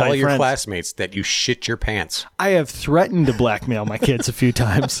tell all your classmates that you shit your pants. I have threatened to blackmail my kids a few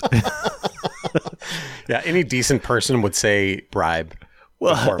times. Yeah, any decent person would say bribe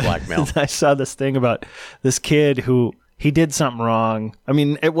before blackmail. I saw this thing about this kid who he did something wrong. I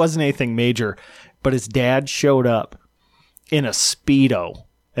mean, it wasn't anything major, but his dad showed up in a Speedo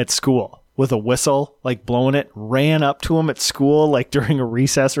at school with a whistle, like blowing it, ran up to him at school, like during a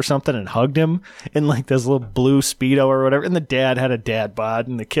recess or something, and hugged him in like this little blue Speedo or whatever. And the dad had a dad bod,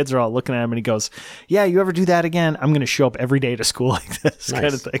 and the kids are all looking at him, and he goes, yeah, you ever do that again? I'm going to show up every day to school like this. Nice.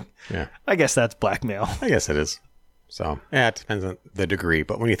 Kind of thing. Yeah. I guess that's blackmail. I guess it is. So, yeah, it depends on the degree.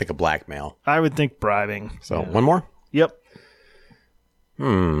 But when you think of blackmail, I would think bribing. So, one more? Yep. I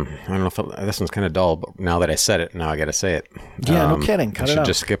don't know if this one's kind of dull, but now that I said it, now I got to say it. Yeah, no kidding. Cut it out. I should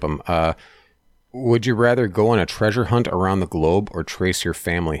just skip them. Would you rather go on a treasure hunt around the globe or trace your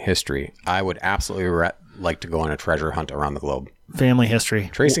family history? I would absolutely like to go on a treasure hunt around the globe. Family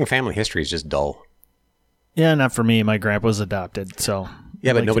history. Tracing family history is just dull. Yeah, not for me. My grandpa was adopted, so.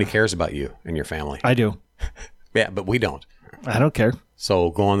 Yeah, but nobody cares about you and your family. I do. Yeah, but we don't. I don't care.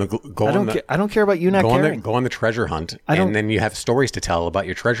 So go on the. I don't care about you not caring. Go on the treasure hunt, and then you have stories to tell about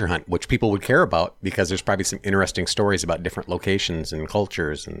your treasure hunt, which people would care about because there's probably some interesting stories about different locations and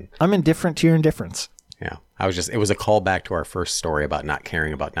cultures. And I'm indifferent to your indifference. Yeah, it was a callback to our first story about not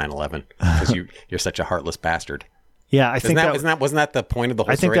caring about 9/11 because you're such a heartless bastard. Yeah, I think wasn't that the point of the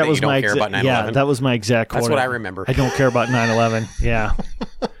whole story? I think that was you don't care about 9/11? Yeah, that was my exact quote. That's what I remember. I don't care about 9/11. Yeah.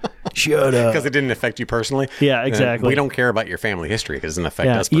 Shut up. Because it didn't affect you personally? Yeah, exactly. We don't care about your family history because it doesn't affect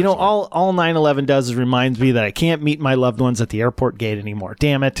us personally. All 9/11 does is reminds me that I can't meet my loved ones at the airport gate anymore.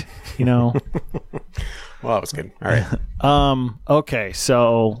 Damn it. Well, that was good. All right. Okay,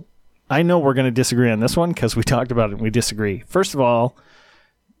 so I know we're going to disagree on this one because we talked about it and we disagree. First of all,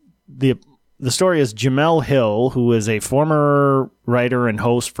 the story is Jemele Hill, who is a former writer and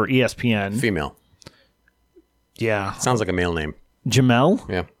host for ESPN. Female. Yeah. Sounds like a male name. Jamel?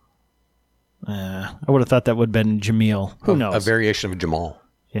 Yeah. I would have thought that would have been Jameel. Who knows? A variation of Jamal.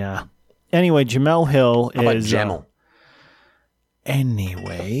 Yeah. Anyway, Jemele Hill How about is... Jamel?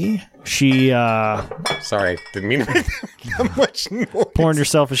 Anyway, she... Sorry, didn't mean to make that much noise. Pouring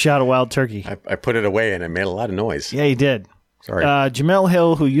yourself a shot of wild turkey. I put it away and it made a lot of noise. Yeah, you did. Sorry. Jemele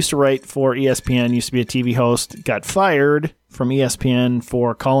Hill, who used to write for ESPN, used to be a TV host, got fired from ESPN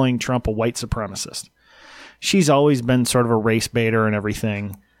for calling Trump a white supremacist. She's always been sort of a race baiter and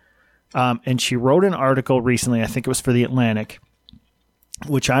everything. And she wrote an article recently, I think it was for The Atlantic,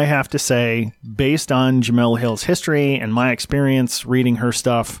 which I have to say, based on Jemele Hill's history and my experience reading her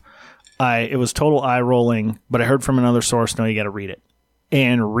stuff, it was total eye rolling, but I heard from another source, no, you got to read it.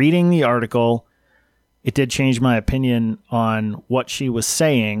 And reading the article, it did change my opinion on what she was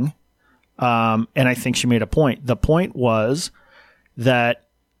saying. And I think she made a point. The point was that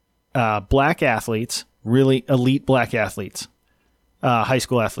black athletes, really elite black athletes, high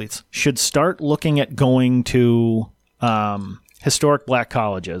school athletes, should start looking at going to historic black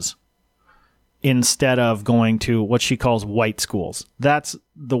colleges instead of going to what she calls white schools. That's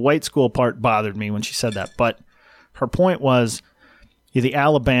the white school part bothered me when she said that. But her point was the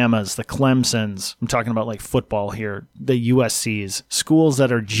Alabamas, the Clemsons, I'm talking about like football here, the USCs, schools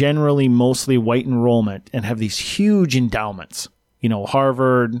that are generally mostly white enrollment and have these huge endowments.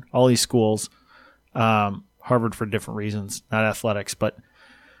 Harvard, all these schools. Harvard for different reasons, not athletics, but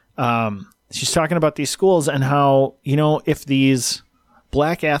she's talking about these schools and how, if these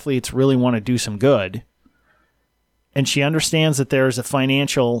black athletes really want to do some good, and she understands that there's a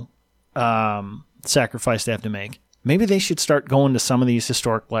financial sacrifice they have to make, maybe they should start going to some of these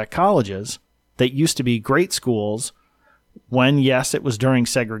historic black colleges that used to be great schools when, yes, it was during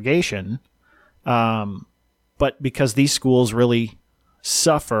segregation, but because these schools really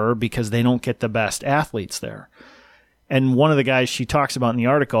suffer because they don't get the best athletes there. And one of the guys she talks about in the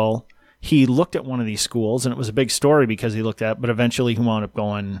article, he looked at one of these schools, and it was a big story because he looked at, but eventually he wound up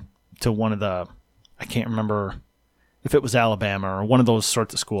going to one of the, I can't remember if it was Alabama or one of those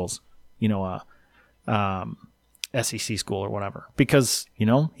sorts of schools, SEC school or whatever, because,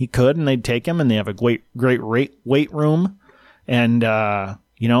 he could, and they'd take him, and they have a great weight room. And,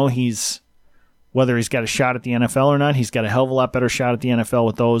 whether he's got a shot at the NFL or not, he's got a hell of a lot better shot at the NFL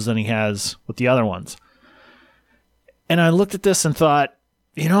with those than he has with the other ones. And I looked at this and thought,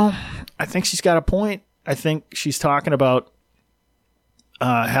 I think she's got a point. I think she's talking about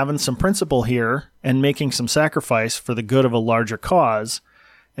having some principle here and making some sacrifice for the good of a larger cause.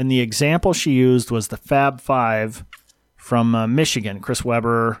 And the example she used was the Fab Five from Michigan, Chris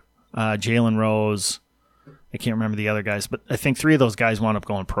Webber, Jalen Rose. I can't remember the other guys, but I think 3 of those guys wound up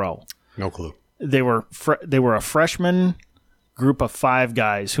going pro. No clue. They were a freshman group of 5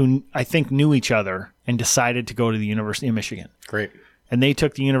 guys who I think knew each other and decided to go to the University of Michigan. Great. And they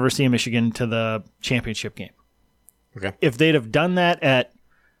took the University of Michigan to the championship game. Okay. If they'd have done that at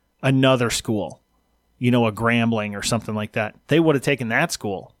another school, a Grambling or something like that, they would have taken that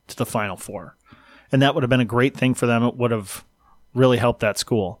school to the Final Four. And that would have been a great thing for them. It would have really helped that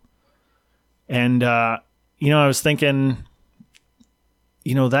school. And, I was thinking,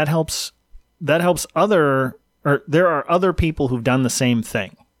 that helps there are other people who've done the same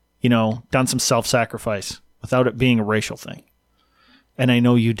thing, done some self-sacrifice without it being a racial thing. And I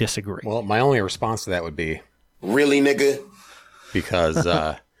know you disagree. Well, my only response to that would be, really, nigga? Because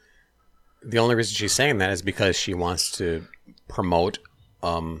the only reason she's saying that is because she wants to promote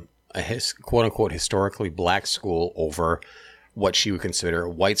quote-unquote historically black school over what she would consider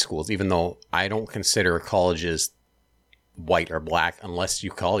white schools, even though I don't consider colleges white or black unless you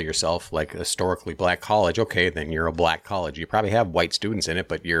call yourself like a historically black college. Okay, then you're a black college. You probably have white students in it,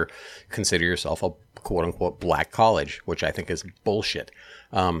 but you consider yourself a quote-unquote black college, which I think is bullshit.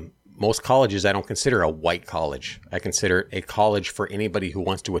 Most colleges I don't consider a white college. I consider a college for anybody who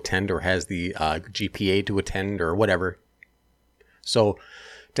wants to attend or has the GPA to attend or whatever. So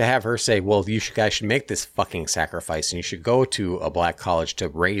to have her say, well, you guys should make this fucking sacrifice and you should go to a black college to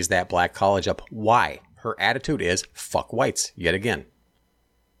raise that black college up. Why? Her attitude is fuck whites yet again.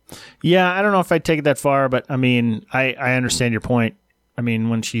 Yeah, I don't know if I'd take it that far, but I mean, I understand your point. I mean,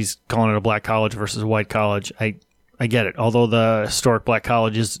 when she's calling it a black college versus a white college, I get it. Although the historic black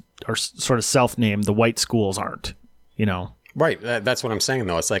colleges are sort of self-named, the white schools aren't, Right. That's what I'm saying,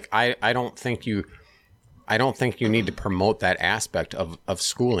 though. It's like, I don't think you need to promote that aspect of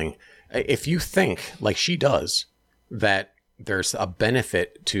schooling. If you think, like she does, that there's a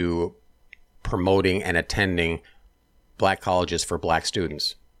benefit to promoting and attending black colleges for black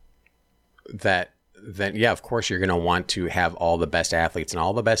students, then yeah, of course you're going to want to have all the best athletes and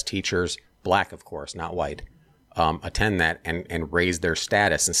all the best teachers, black, of course, not white, attend that and raise their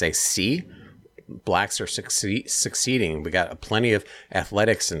status and say, see, blacks are succeeding. We got plenty of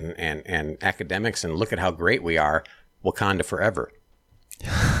athletics and academics, and look at how great we are. Wakanda forever.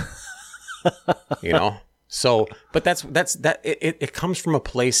 So, but it comes from a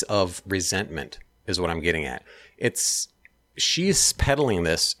place of resentment is what I'm getting at. She's peddling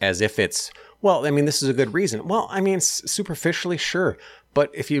this as if it's, well, I mean, this is a good reason. Well, I mean, superficially, sure. But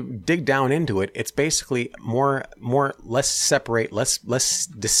if you dig down into it, it's basically let's separate,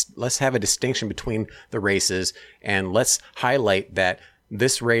 let's have a distinction between the races, and let's highlight that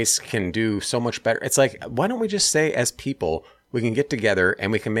this race can do so much better. It's like, why don't we just say, as people, we can get together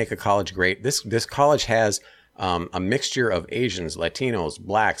and we can make a college great. This college has a mixture of Asians, Latinos,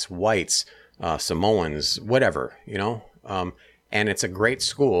 blacks, whites, Samoans, whatever, and it's a great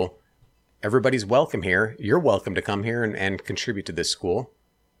school. Everybody's welcome here. You're welcome to come here and contribute to this school.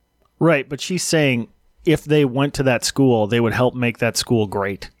 Right, but she's saying if they went to that school, they would help make that school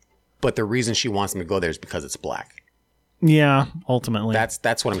great. But the reason she wants them to go there is because it's black. Yeah, ultimately.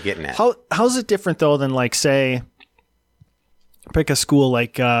 That's what I'm getting at. How's it different, though, than, like, say, pick a school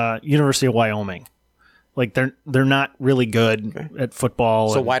like University of Wyoming? Like, they're not really good at football.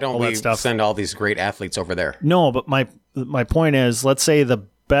 So why don't we send all these great athletes over there? No, but my point is, let's say the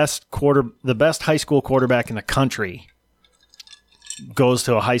best high school quarterback in the country goes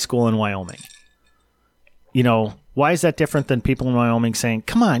to a high school in Wyoming. Why is that different than people in Wyoming saying,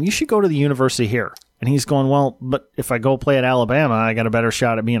 come on, you should go to the university here? And he's going, well, but if I go play at Alabama, I got a better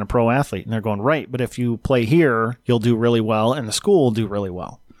shot at being a pro athlete. And they're going, right, but if you play here, you'll do really well, and the school will do really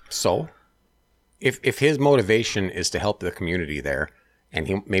well. So if his motivation is to help the community there,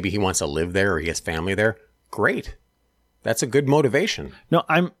 and maybe he wants to live there or he has family there, great. That's a good motivation. No,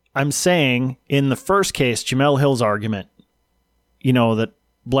 I'm saying in the first case, Jamel Hill's argument, that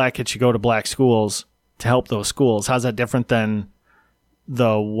black kids should go to black schools to help those schools. How's that different than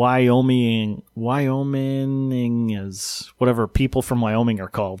the Wyoming is whatever people from Wyoming are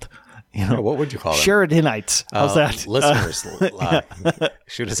called? What would you call them? Sheridanites. How's that? Listeners,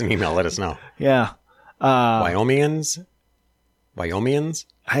 shoot us an email. Let us know. Yeah. Wyomingians?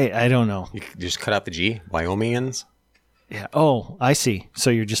 I don't know. You just cut out the G? Wyomingians? Yeah. Oh, I see. So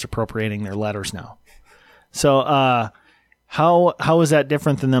you're just appropriating their letters now. So how is that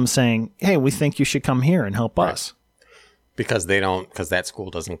different than them saying, hey, we think you should come here and help us? Because that school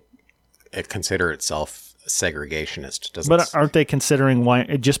doesn't consider itself segregationist. But aren't they considering,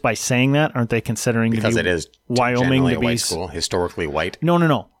 just by saying that, aren't they considering because it is Wyoming to a white school, historically white?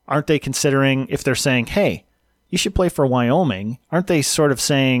 No. Aren't they considering, if they're saying, hey, you should play for Wyoming, aren't they sort of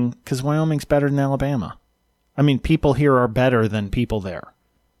saying, because Wyoming's better than Alabama? I mean, people here are better than people there.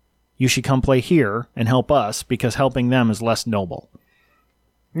 You should come play here and help us because helping them is less noble.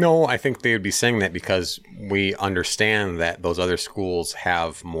 No, I think they would be saying that because we understand that those other schools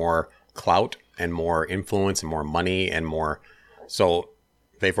have more clout and more influence and more money and more. So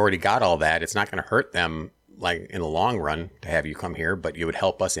they've already got all that. It's not going to hurt them like in the long run to have you come here, but you would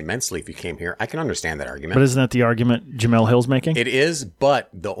help us immensely if you came here. I can understand that argument. But isn't that the argument Jemele Hill's making? It is, but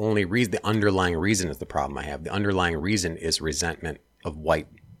the underlying reason is the problem I have. The underlying reason is resentment of white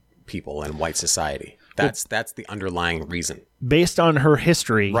people and white society. That's the underlying reason. Based on her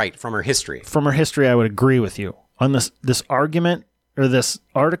history. Right, from her history. From her history, I would agree with you. On this argument, or this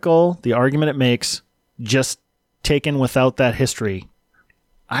article, the argument it makes, just taken without that history,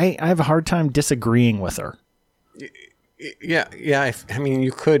 I have a hard time disagreeing with her. Yeah. I mean,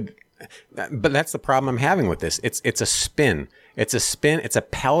 you could, but that's the problem I'm having with this. It's a spin. It's a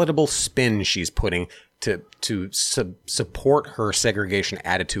palatable spin she's putting to support her segregation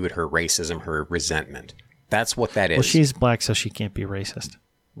attitude, her racism, her resentment. That's what that is. Well, she's black, so she can't be racist.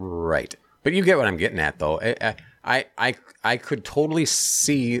 Right. But you get what I'm getting at, though. I could totally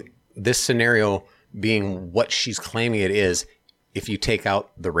see this scenario being what she's claiming it is if you take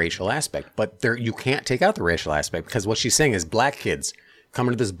out the racial aspect. But you can't take out the racial aspect because what she's saying is black kids come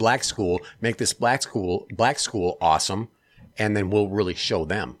into this black school, make this black school awesome, and then we'll really show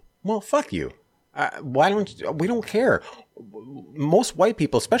them. Well, fuck you. We don't care. Most white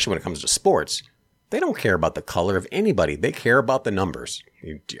people, especially when it comes to sports, they don't care about the color of anybody. They care about the numbers.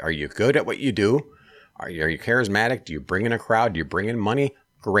 Are you good at what you do? Are you charismatic? Do you bring in a crowd? Do you bring in money?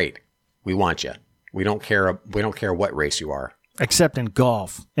 Great. We want you. We don't care what race you are. Except in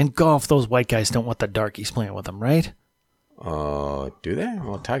golf. In golf, those white guys don't want the darkies playing with them, right? Do they?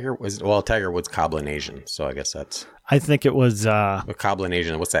 Well, Tiger Woods Cablinasian, so I guess that's. I think it was.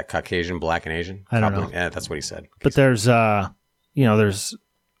 Cablinasian. What's that? Caucasian, black, and Asian. I don't know. Yeah, that's what he said. But there's, the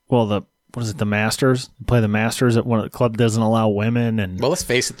Masters. They play the Masters at one. The club doesn't allow women, and. Well, let's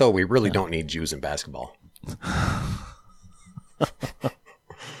face it, though, we really don't need Jews in basketball.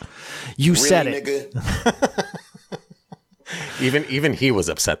 You really, said it. Even he was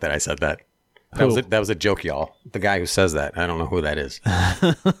upset that I said that. That was a joke, y'all. The guy who says that, I don't know who that is.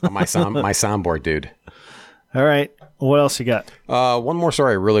 my soundboard dude. All right. What else you got? One more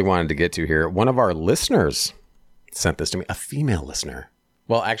story I really wanted to get to here. One of our listeners sent this to me. A female listener.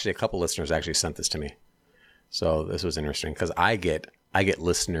 Well, actually, a couple listeners actually sent this to me. So this was interesting because I get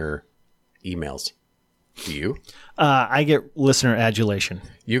listener emails. Do you? I get listener adulation.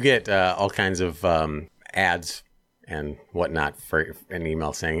 You get all kinds of ads and whatnot for an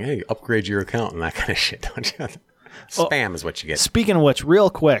email saying, hey, upgrade your account and that kind of shit, don't you? Spam is what you get. Speaking of which, real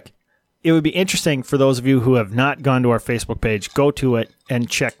quick, it would be interesting for those of you who have not gone to our Facebook page, go to it and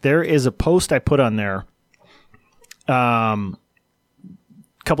check. There is a post I put on there a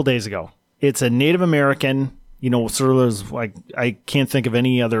couple days ago. It's a Native American, sort of those, like, I can't think of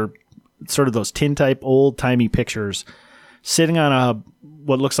any other, sort of those tin type old-timey pictures, sitting on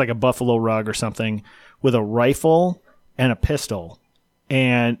what looks like a buffalo rug or something, with a rifle and a pistol.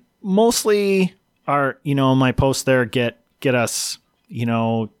 And mostly my posts there get us,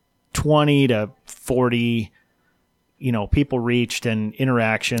 20 to 40, people reached and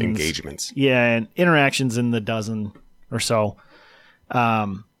interactions. Engagements. Yeah, and interactions in the dozen or so.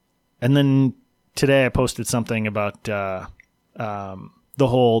 And then today I posted something about the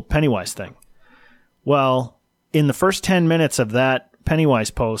whole Pennywise thing. Well, in the first 10 minutes of that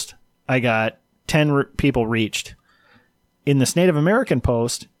Pennywise post, I got 10 people reached. In this Native American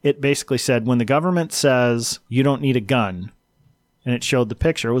post, it basically said, when the government says you don't need a gun, and it showed the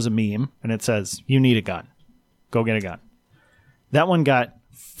picture, it was a meme, and it says, you need a gun. Go get a gun. That one got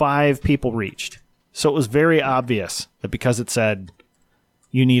 5 people reached. So it was very obvious that because it said,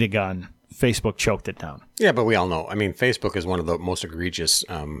 you need a gun, Facebook choked it down. Yeah, but we all know. I mean, Facebook is one of the most egregious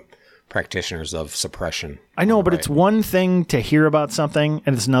practitioners of suppression. I know, but it's one thing to hear about something,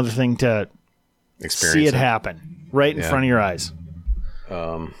 and it's another thing to see it happen right in front of your eyes.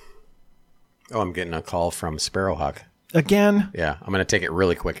 I'm getting a call from Sparrowhawk. Again? Yeah, I'm going to take it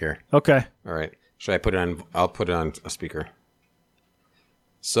really quick here. Okay. All right. Should I put it on? I'll put it on a speaker.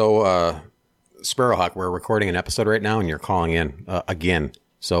 So, Sparrowhawk, we're recording an episode right now, and you're calling in again.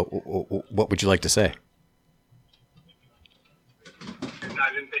 So, what would you like to say? I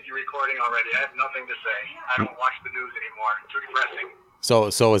didn't think you're recording already. I have nothing to say. I don't watch the news anymore. It's too depressing.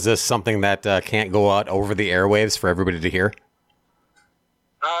 So is this something that can't go out over the airwaves for everybody to hear?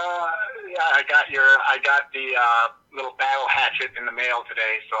 Yeah, I got the little battle hatchet in the mail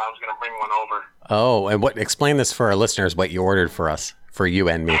today, so I was going to bring one over. Oh, and explain this for our listeners, what you ordered for us, for you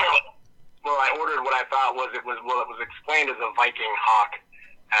and me. Well, I ordered what I thought it was explained as a Viking hawk.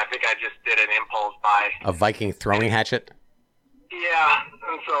 And I think I just did an impulse buy. A Viking throwing hatchet? Yeah,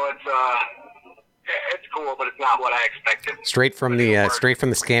 and so it's cool, but it's not what I expected. Straight from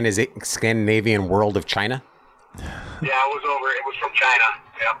the Scandinavian world of China? Yeah, it was from China.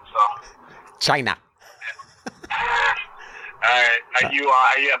 Yep, so. China. All right. Are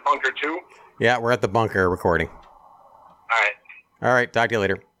you at Bunker 2? Yeah, we're at the bunker recording. All right. All right, talk to you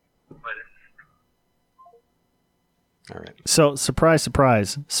later. Later. All right. So, surprise,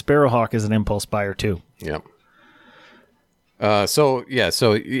 surprise, Sparrowhawk is an impulse buyer too. Yep. So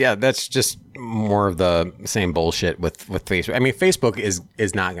that's just more of the same bullshit with Facebook. I mean, Facebook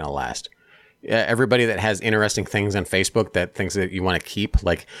is not going to last. Everybody that has interesting things on Facebook, that things that you want to keep,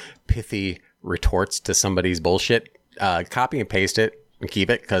 like pithy retorts to somebody's bullshit, copy and paste it and keep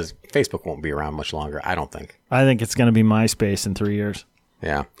it, because Facebook won't be around much longer, I don't think. I think it's going to be MySpace in 3 years.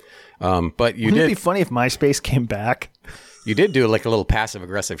 Yeah. But Wouldn't it be funny if MySpace came back? You did do like a little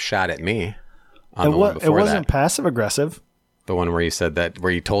passive-aggressive shot at me. It wasn't passive-aggressive. The one where you said that,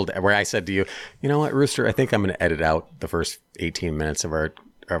 where I said to you, you know what, Rooster, I think I'm going to edit out the first 18 minutes of our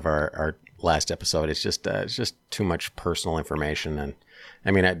last episode. It's just too much personal information. And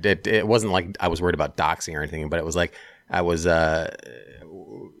I mean, it wasn't like I was worried about doxing or anything, but it was like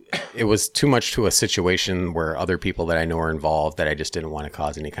it was too much to a situation where other people that I know are involved, that I just didn't want to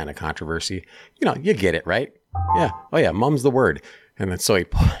cause any kind of controversy. You know, you get it, right? Yeah. Oh yeah. Mum's the word. And then so he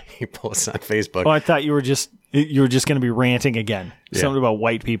posts on Facebook. Oh, I thought you were just going to be ranting again. Yeah. Something about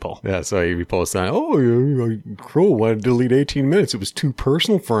white people. Yeah. So he posts on, Crow wanted to delete 18 minutes. It was too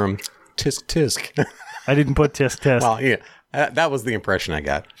personal for him. Tisk tisk. I didn't put tisk tisk. Well, yeah. That was the impression I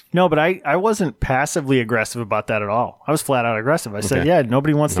got. No, but I wasn't passively aggressive about that at all. I was flat out aggressive. I said, yeah,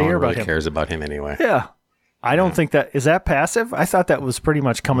 nobody wants to hear about him. No one cares about him anyway. Yeah. I don't think is that passive? I thought that was pretty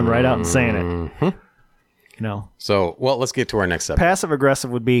much coming right out and saying it. Mm-hmm. You know. So, well, let's get to our next subject. Passive aggressive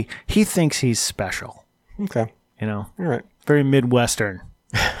would be, he thinks he's special. Okay. You know. All right. Very Midwestern.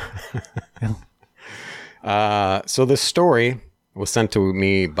 So this story was sent to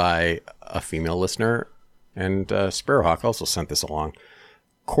me by a female listener, and Sparrowhawk also sent this along.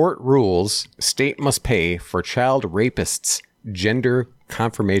 Court rules state must pay for child rapists' gender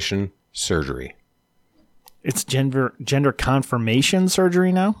confirmation surgery. It's gender confirmation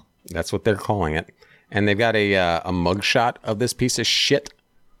surgery now? That's what they're calling it. And they've got a mugshot of this piece of shit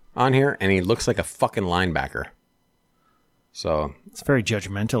on here, and he looks like a fucking linebacker. So it's very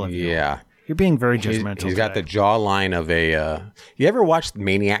judgmental of you. Yeah. You're being very judgmental. He's got the jawline of a... you ever watched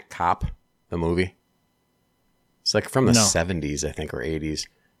Maniac Cop, the movie? It's like from the 70s, I think, or 80s.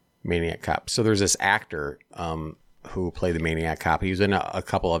 Maniac Cop. So there's this actor who played the Maniac Cop. He was in a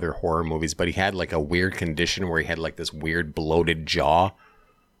couple other horror movies, but he had like a weird condition where he had like this weird bloated jaw.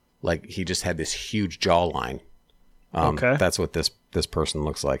 Like he just had this huge jawline. Okay. That's what this person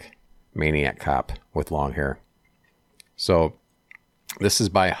looks like. Maniac Cop with long hair. So this is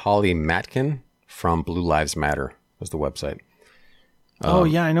by Holly Matkin from Blue Lives Matter, was the website. Oh,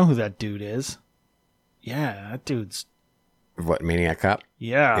 yeah, I know who that dude is. Yeah, that dude's... What, Maniac Cop?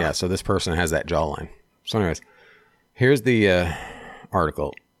 Yeah. Yeah, so this person has that jawline. So anyways, here's the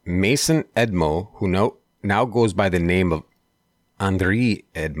article. Mason Edmo, who now goes by the name of Andrei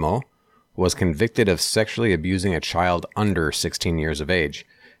Edmo, was convicted of sexually abusing a child under 16 years of age.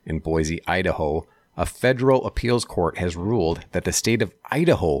 In Boise, Idaho, a federal appeals court has ruled that the state of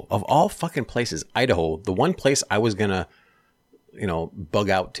Idaho, of all fucking places, Idaho, the one place I was going to, bug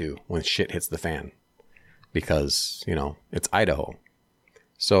out to when shit hits the fan. Because, it's Idaho.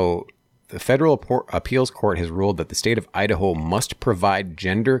 So the federal appeals court has ruled that the state of Idaho must provide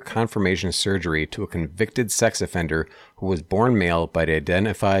gender confirmation surgery to a convicted sex offender who was born male but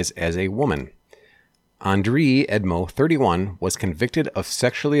identifies as a woman. Andrei Edmo, 31, was convicted of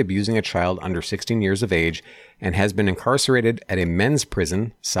sexually abusing a child under 16 years of age and has been incarcerated at a men's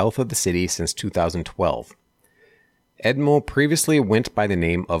prison south of the city since 2012. Edmo previously went by the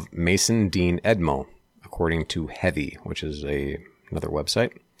name of Mason Dean Edmo, according to Heavy, which is another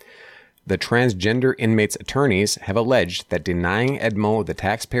website. The transgender inmates' attorneys have alleged that denying Edmo the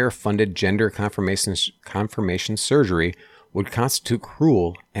taxpayer-funded gender confirmation surgery would constitute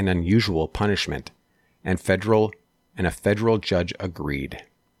cruel and unusual punishment, and a federal judge agreed.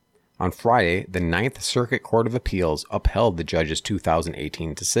 On Friday, the Ninth Circuit Court of Appeals upheld the judge's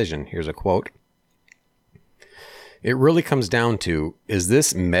 2018 decision. Here's a quote. "It really comes down to, is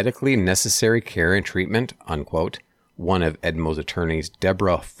this medically necessary care and treatment?" unquote. One of Edmo's attorneys,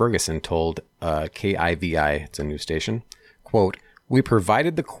 Deborah Ferguson, told KIVI, it's a news station, quote, "We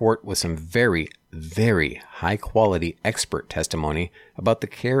provided the court with some very, very high-quality expert testimony about the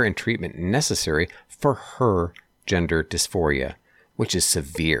care and treatment necessary for her gender dysphoria, which is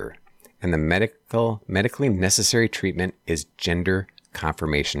severe, and the medically necessary treatment is gender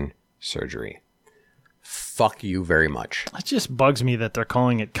confirmation surgery." Fuck you very much. It just bugs me that they're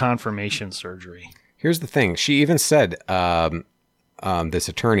calling it confirmation surgery. Here's the thing. She even said, this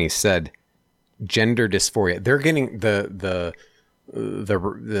attorney said, gender dysphoria. They're getting the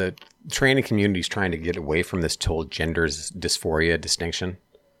training community is trying to get away from this whole gender dysphoria distinction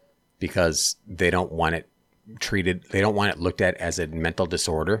because they don't want it treated. They don't want it looked at as a mental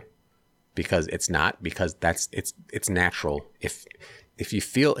disorder because it's not. Because it's natural. If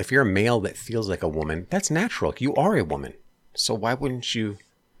you're a male that feels like a woman, that's natural. You are a woman. So why wouldn't you?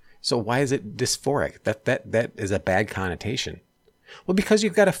 So why is it dysphoric? That is a bad connotation. Well, because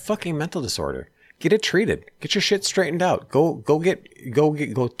you've got a fucking mental disorder. Get it treated. Get your shit straightened out. Go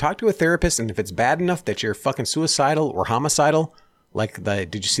talk to a therapist. And if it's bad enough that you're fucking suicidal or homicidal,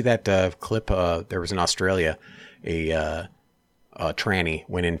 did you see that clip? There was in Australia, a tranny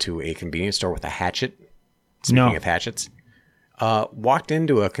went into a convenience store with a hatchet. Speaking of hatchets, walked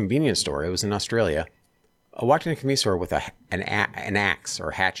into a convenience store. It was in Australia. I walked in a convenience store with an axe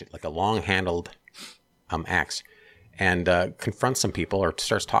or a hatchet, like a long-handled axe, and confronts some people or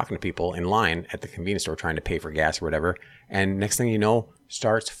starts talking to people in line at the convenience store trying to pay for gas or whatever. And next thing you know,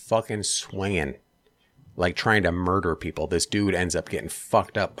 starts fucking swinging, like trying to murder people. This dude ends up getting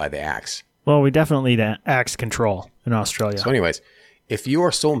fucked up by the axe. Well, we definitely need axe control in Australia. So anyways, if you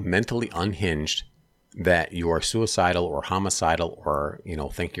are so mentally unhinged that you are suicidal or homicidal or,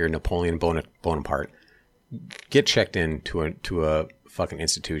 think you're Napoleon Bonaparte, get checked into a fucking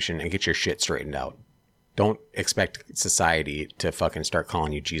institution and get your shit straightened out. Don't expect society to fucking start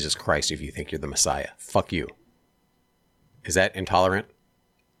calling you Jesus Christ if you think you're the Messiah. Fuck you. Is that intolerant?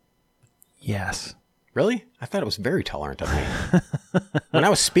 Yes. Really? I thought it was very tolerant of me. When I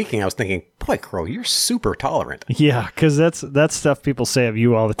was speaking, I was thinking, boy, Crow, you're super tolerant. Yeah, because that's stuff people say of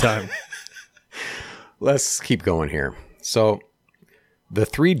you all the time. Let's keep going here. So, the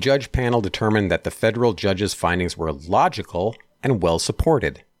 3-judge panel determined that the federal judge's findings were logical and well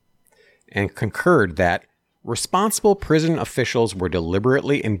supported, and concurred that responsible prison officials were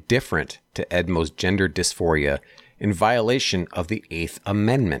deliberately indifferent to Edmo's gender dysphoria in violation of the 8th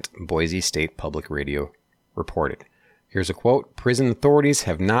Amendment, Boise State Public Radio reported. Here's a quote. "Prison authorities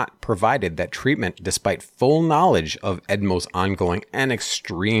have not provided that treatment despite full knowledge of Edmo's ongoing and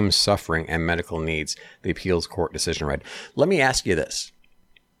extreme suffering and medical needs," the appeals court decision read. Let me ask you this.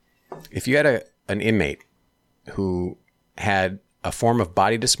 If you had an inmate who had a form of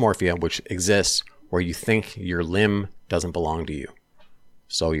body dysmorphia, which exists where you think your limb doesn't belong to you,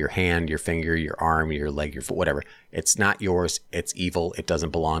 so your hand, your finger, your arm, your leg, your foot, whatever, it's not yours, it's evil, it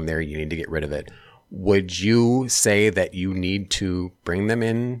doesn't belong there, you need to get rid of it, would you say that you need to bring them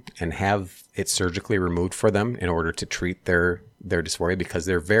in and have it surgically removed for them in order to treat their dysphoria? Because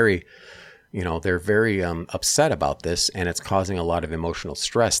they're very upset about this, and it's causing a lot of emotional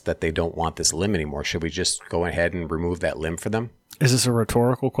stress that they don't want this limb anymore. Should we just go ahead and remove that limb for them? Is this a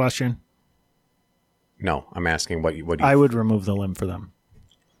rhetorical question? No, I'm asking what you I would remove the limb for them.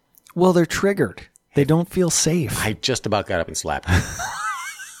 Well, they're triggered. They don't feel safe. I just about got up and slapped you.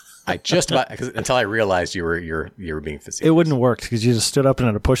 Until I realized you were being facetious. It wouldn't have worked because you just stood up and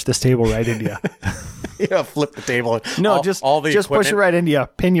had to push this table right into you. Flip the table. No, just push it right into you.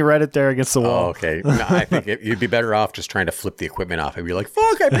 Pin you right up there against the wall. Oh, okay. No, I think you'd be better off just trying to flip the equipment off. I'd be like,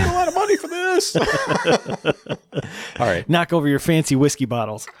 fuck, I paid a lot of money for this. All right. Knock over your fancy whiskey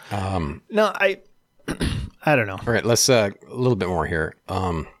bottles. No, I don't know. All right, let's a little bit more here.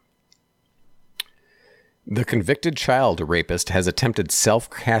 The convicted child rapist has attempted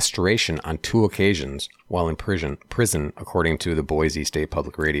self-castration on 2 occasions while in prison, according to the Boise State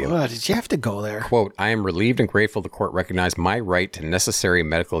Public Radio. Oh, did you have to go there? Quote, I am relieved and grateful the court recognized my right to necessary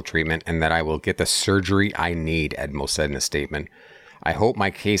medical treatment and that I will get the surgery I need, Edmo said in a statement. I hope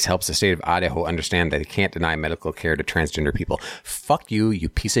my case helps the state of Idaho understand that they can't deny medical care to transgender people. Fuck you, you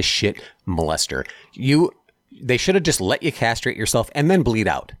piece of shit molester. They should have just let you castrate yourself and then bleed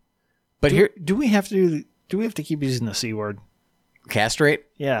out. But Do we have to keep using the C word? Castrate?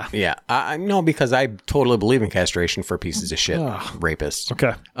 Yeah. Yeah. No, because I totally believe in castration for pieces of shit rapists.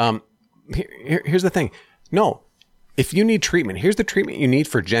 Okay. Here's the thing. No. If you need treatment, here's the treatment you need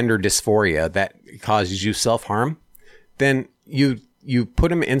for gender dysphoria that causes you self-harm, then you put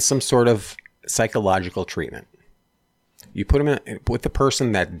them in some sort of psychological treatment. You put them with the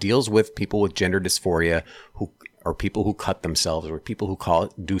person that deals with people with gender dysphoria or people who cut themselves or people who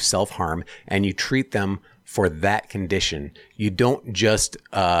do self-harm, and you treat them for that condition. You don't just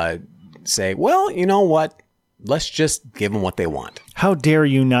say, well, you know what? Let's just give them what they want. How dare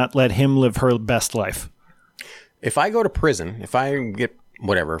you not let him live her best life? If I go to prison, if I get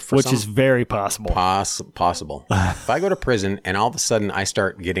whatever, which is very possible. Possible. If I go to prison and all of a sudden I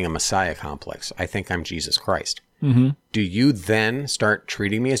start getting a Messiah complex, I think I'm Jesus Christ. Mm-hmm. Do you then start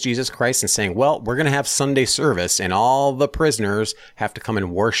treating me as Jesus Christ and saying, well, we're going to have Sunday service and all the prisoners have to come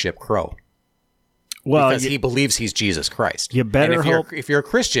and worship Crow? Well, because he believes he's Jesus Christ. You better hope. If you're a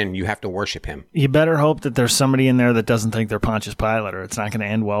Christian, you have to worship him. You better hope that there's somebody in there that doesn't think they're Pontius Pilate, or it's not going to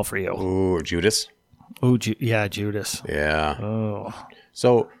end well for you. Ooh, Judas. Oh, yeah, Judas. Yeah. Oh.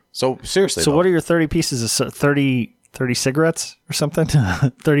 So seriously. So what are your 30 pieces of 30 cigarettes or something?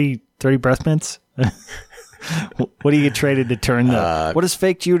 30 breath mints? What do you get traded to turn what does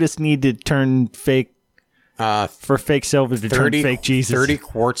fake Judas need to turn fake for fake silver to turn fake Jesus? 30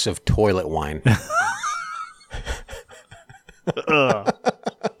 quarts of toilet wine.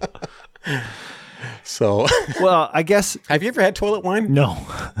 So, well, I guess. Have you ever had toilet wine? No,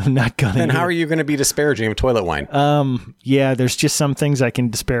 I'm not gonna. Then how are you going to be disparaging of toilet wine? Yeah, there's just some things I can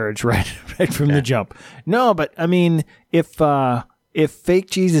disparage right from the jump. No, but I mean, if fake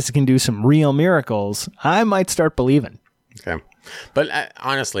Jesus can do some real miracles, I might start believing. Okay, but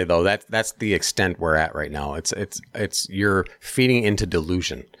honestly, though, that's the extent we're at right now. It's you're feeding into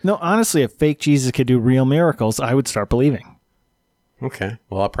delusion. No, honestly, if fake Jesus could do real miracles, I would start believing. Okay,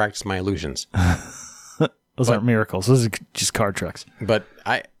 well, I'll practice my illusions. Those aren't miracles. Those are just card tricks. But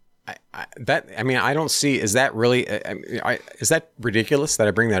I don't see. Is that really? Is that ridiculous that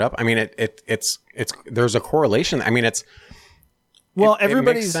I bring that up? I mean, it's there's a correlation. I mean,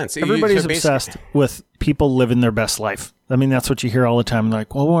 everybody's obsessed with people living their best life. I mean, that's what you hear all the time.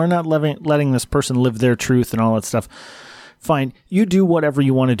 Like, well, we're not letting this person live their truth and all that stuff. Fine, you do whatever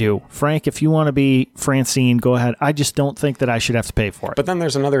you want to do. Frank, if you want to be Francine, go ahead. I just don't think that I should have to pay for it. But then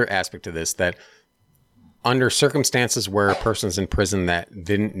there's another aspect to this that under circumstances where a person's in prison that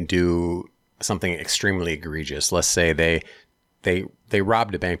didn't do something extremely egregious, let's say they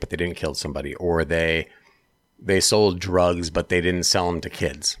robbed a bank but they didn't kill somebody, or they sold drugs but they didn't sell them to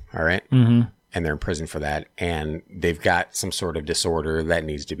kids, all right? Mm-hmm. And they're in prison for that, and they've got some sort of disorder that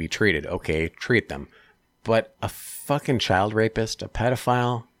needs to be treated. Okay, treat them. But a fucking child rapist, a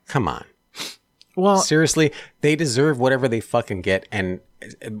pedophile, come on. Well, seriously, they deserve whatever they fucking get. And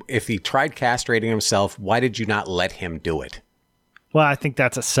if he tried castrating himself, why did you not let him do it? Well, I think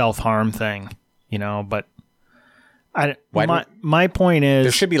that's a self-harm thing, but my point is,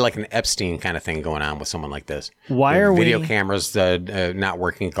 there should be like an Epstein kind of thing going on with someone like this. Why are video cameras not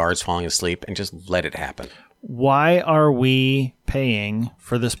working, guards falling asleep, and just let it happen? Why are we paying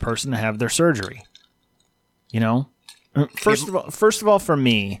for this person to have their surgery? First of all, for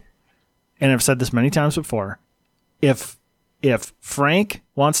me, and I've said this many times before, if Frank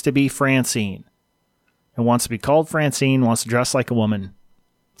wants to be Francine and wants to be called Francine, wants to dress like a woman,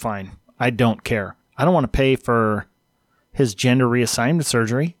 fine. I don't care. I don't want to pay for his gender reassignment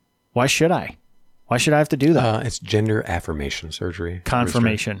surgery. Why should I? Why should I have to do that? It's gender affirmation surgery.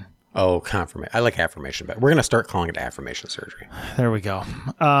 Confirmation. Oh, confirmation. I like affirmation, but we're going to start calling it affirmation surgery. There we go.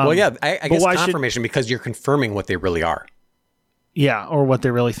 Well, yeah, I guess confirmation because you're confirming what they really are. Yeah, or what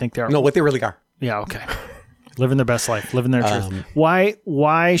they really think they are. No, what they really are. Yeah, okay. Living their best life, living their truth.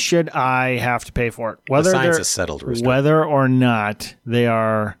 Why should I have to pay for it? The science is settled, Rooster. Whether or not they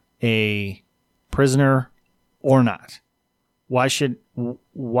are a prisoner or not. Why should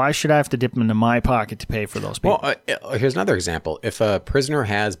I have to dip into my pocket to pay for those people? Well, here's another example. If a prisoner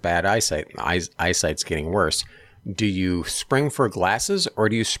has bad eyesight, eyesight's getting worse, do you spring for glasses or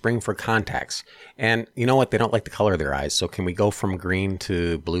do you spring for contacts? And you know what? They don't like the color of their eyes. So can we go from green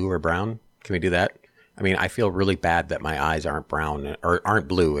to blue or brown? Can we do that? I mean, I feel really bad that my eyes aren't brown or aren't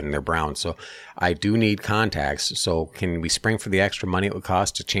blue and they're brown. So I do need contacts. So can we spring for the extra money it would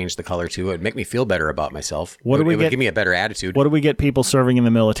cost to change the color too? It'd make me feel better about myself. It would give me a better attitude. What do we get people serving in the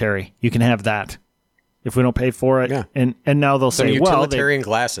military? You can have that. If we don't pay for it, Yeah. and now they'll say, utilitarian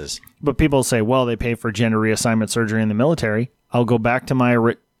glasses. But people say, well, they pay for gender reassignment surgery in the military. I'll go back to my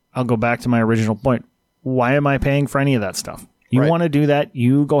original point. Why am I paying for any of that stuff? You want to do that?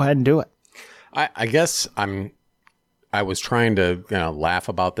 You go ahead and do it. I guess I was trying to laugh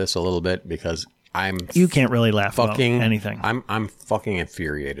about this a little bit because you can't really laugh about anything. I'm fucking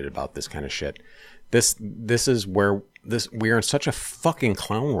infuriated about this kind of shit. This is where we are in such a fucking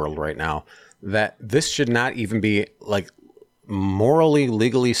clown world right now that this should not even be like morally,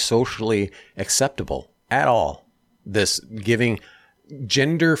 legally, socially acceptable at all. This giving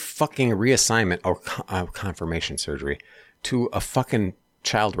gender fucking reassignment or confirmation surgery to a fucking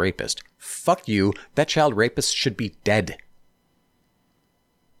child rapist. Fuck you. That child rapist should be dead.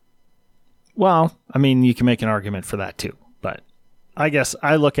 Well, I mean, you can make an argument for that too, but I guess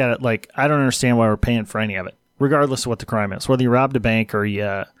I look at it like I don't understand why we're paying for any of it, regardless of what the crime is. Whether you robbed a bank or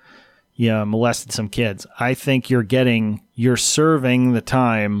you molested some kids, I think you're serving the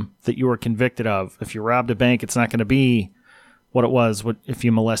time that you were convicted of. If you robbed a bank, it's not going to be what it was if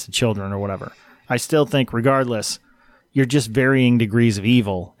you molested children or whatever. I still think, regardless, you're just varying degrees of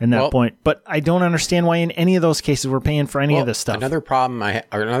evil in that point. But I don't understand why in any of those cases we're paying for any of this stuff. Another problem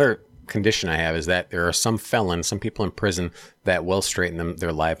another condition I have is that there are some felons, some people in prison that will straighten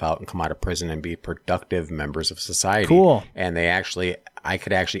their life out and come out of prison and be productive members of society. Cool. And I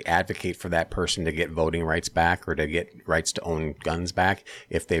could actually advocate for that person to get voting rights back or to get rights to own guns back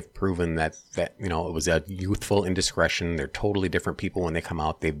if they've proven that it was a youthful indiscretion. They're totally different people when they come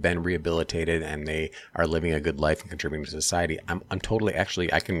out. They've been rehabilitated and they are living a good life and contributing to society. I'm totally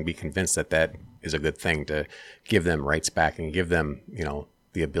I can be convinced that is a good thing to give them rights back and give them,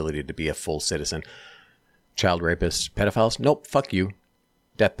 the ability to be a full citizen. Child rapists, pedophiles, nope, fuck you.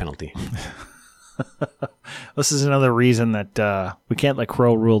 Death penalty. This is another reason that we can't let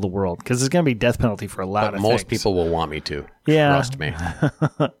Crow rule the world, because there's going to be death penalty for a lot of most things. People will want me to. Yeah. Trust me.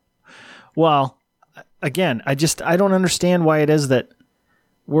 Well, again, I don't understand why it is that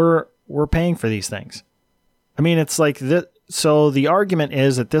we're paying for these things. I mean, it's like this. So the argument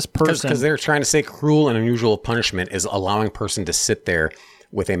is that this person... Because they're trying to say cruel and unusual punishment is allowing a person to sit there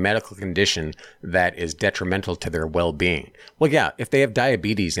with a medical condition that is detrimental to their well-being. Well, yeah, if they have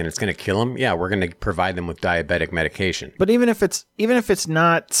diabetes and it's going to kill them, yeah, we're going to provide them with diabetic medication. But even if it's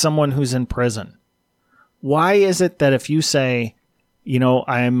not someone who's in prison, why is it that if you say,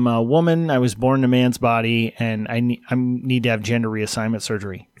 I'm a woman, I was born in a man's body, and I need to have gender reassignment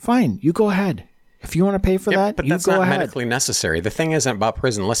surgery, fine, you go ahead. If you want to pay for that, but you that's go not ahead. medically necessary. The thing isn't about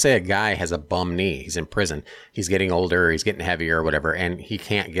prison. Let's say a guy has a bum knee. He's in prison. He's getting older. He's getting heavier or whatever, and he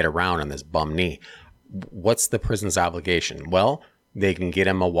can't get around on this bum knee. What's the prison's obligation? Well, they can get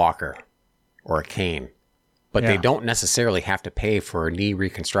him a walker or a cane, but they don't necessarily have to pay for a knee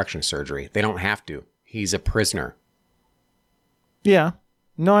reconstruction surgery. They don't have to. He's a prisoner. Yeah.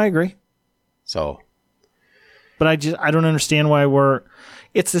 No, I agree. So. But I don't understand why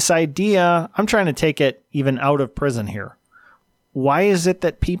it's this idea. I'm trying to take it even out of prison here. Why is it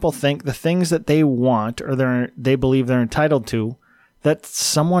that people think the things that they want or they believe they're entitled to, that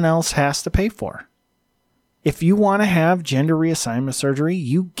someone else has to pay for? If you want to have gender reassignment surgery,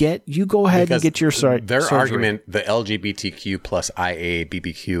 you go ahead and get your surgery. Their argument, the LGBTQ plus IA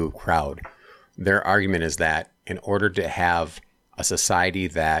BBQ crowd, their argument is that in order to have a society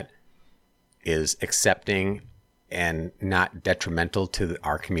that is accepting and not detrimental to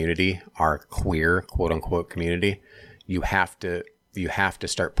our community, our queer quote unquote community, you have to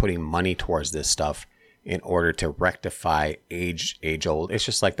start putting money towards this stuff in order to rectify age old. It's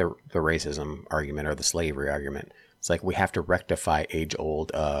just like the racism argument or the slavery argument. It's like we have to rectify age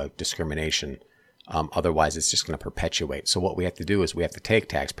old discrimination. Otherwise, it's just going to perpetuate. So what we have to do is we have to take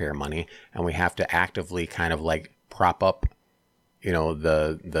taxpayer money and we have to actively kind of like prop up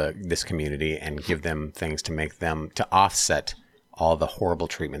this community and give them things to make them to offset all the horrible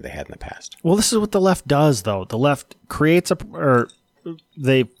treatment they had in the past. Well, this is what the left does, though. The left creates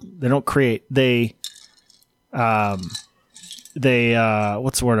they don't create. They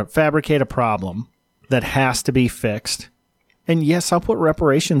fabricate a problem that has to be fixed. And yes, I'll put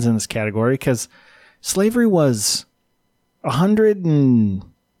reparations in this category because slavery was 70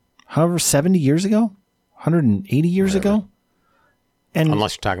 years ago, 180 years ago. And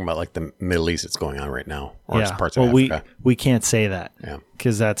unless you're talking about like the Middle East that's going on right now, or parts of Africa. We can't say that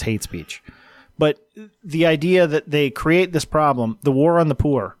because that's hate speech. But the idea that they create this problem, the war on the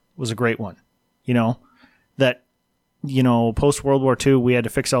poor was a great one. that, post World War II, we had to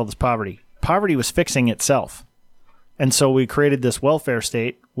fix all this poverty. Poverty was fixing itself. And so we created this welfare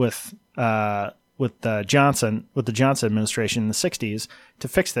state with the Johnson administration in the 60s to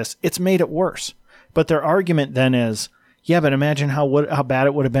fix this. It's made it worse. But their argument then is, yeah, but imagine how bad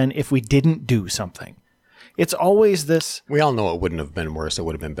it would have been if we didn't do something. It's always this. We all know it wouldn't have been worse. It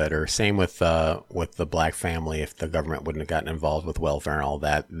would have been better. Same with the black family. If the government wouldn't have gotten involved with welfare and all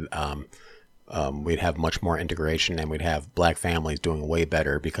that, we'd have much more integration, and we'd have black families doing way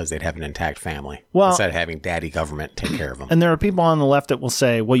better because they'd have an intact family instead of having daddy government take care of them. And there are people on the left that will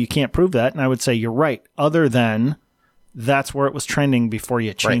say, well, you can't prove that. And I would say, you're right. Other than that's where it was trending before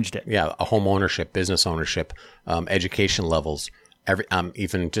you changed it. Yeah. A home ownership, business ownership, education levels,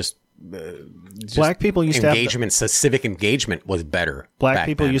 even just black people used engagement, civic engagement was better. Black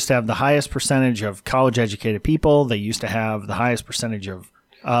people used to have the highest percentage of college educated people. They used to have the highest percentage of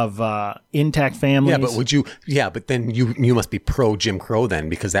intact families. But then you must be pro Jim Crow then,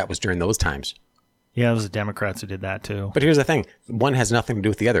 because that was during those times. Yeah, it was the Democrats who did that too. But here's the thing. One has nothing to do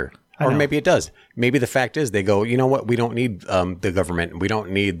with the other. Or maybe it does. Maybe the fact is they go, you know what? We don't need the government. We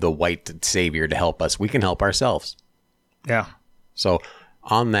don't need the white savior to help us. We can help ourselves. Yeah. So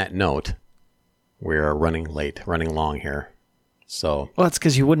on that note, we're running long here. So well, it's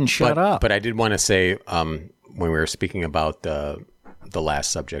because you wouldn't shut up. But I did want to say when we were speaking about the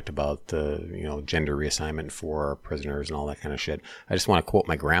last subject about the gender reassignment for prisoners and all that kind of shit, I just want to quote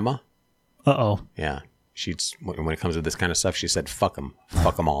my grandma. Uh-oh. Yeah. She's, when it comes to this kind of stuff, she said, fuck them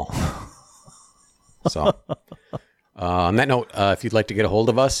all. So on that note, if you'd like to get a hold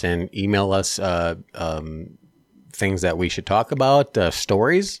of us and email us things that we should talk about,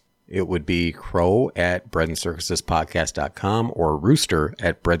 stories, it would be crow@breadandcircusespodcast.com or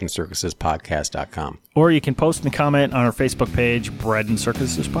rooster@breadandcircusespodcast.com. Or you can post and comment on our Facebook page, Bread and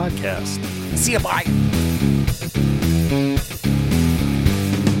Circuses Podcast. See ya, bye.